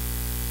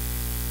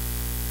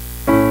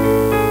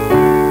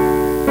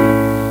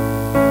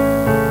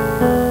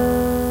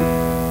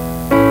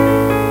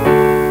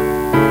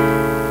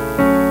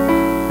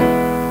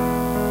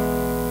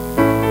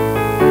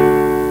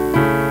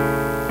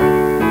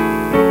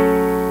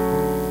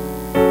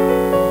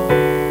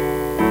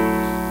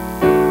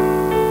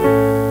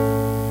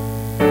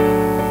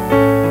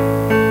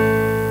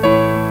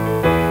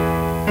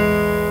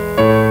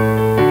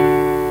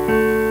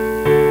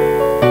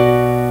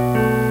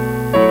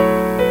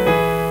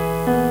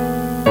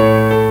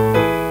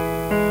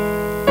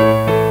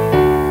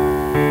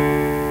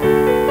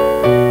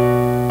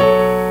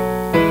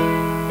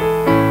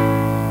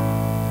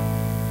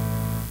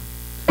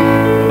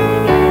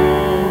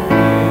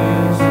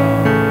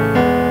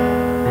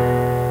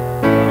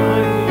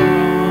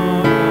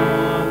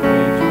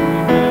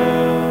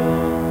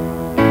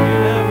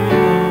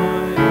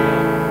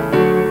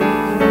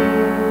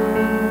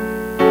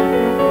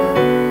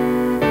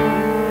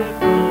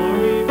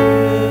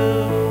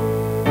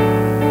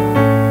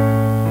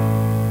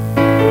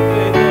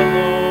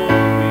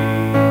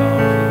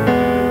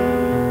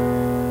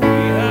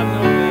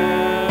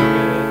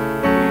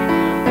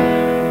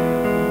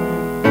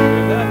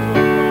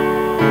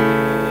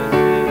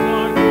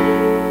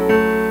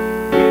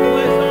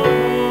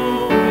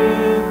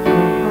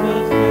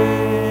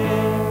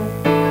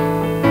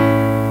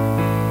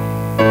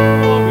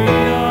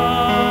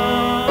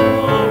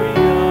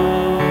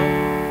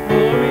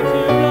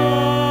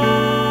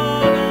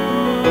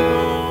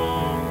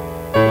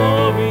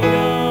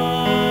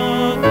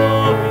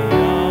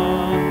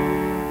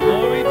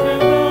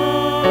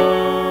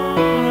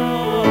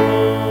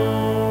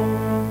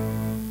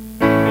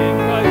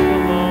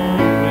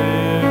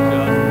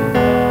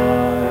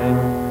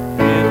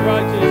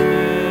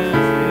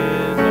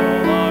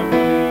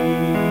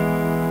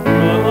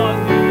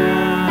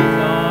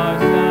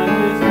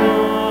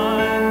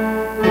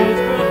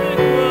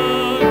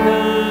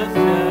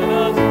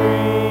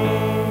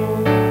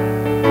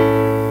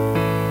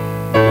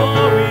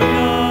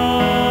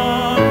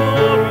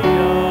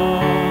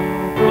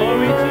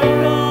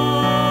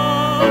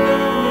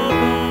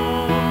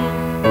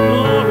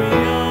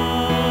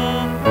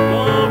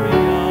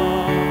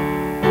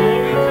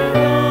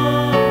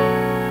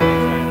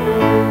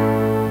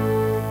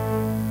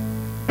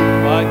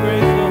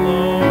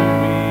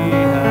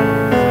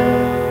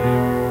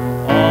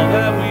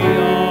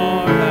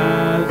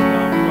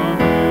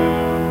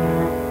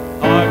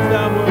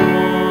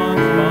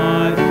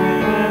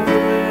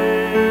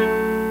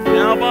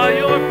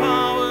 your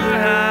power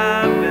has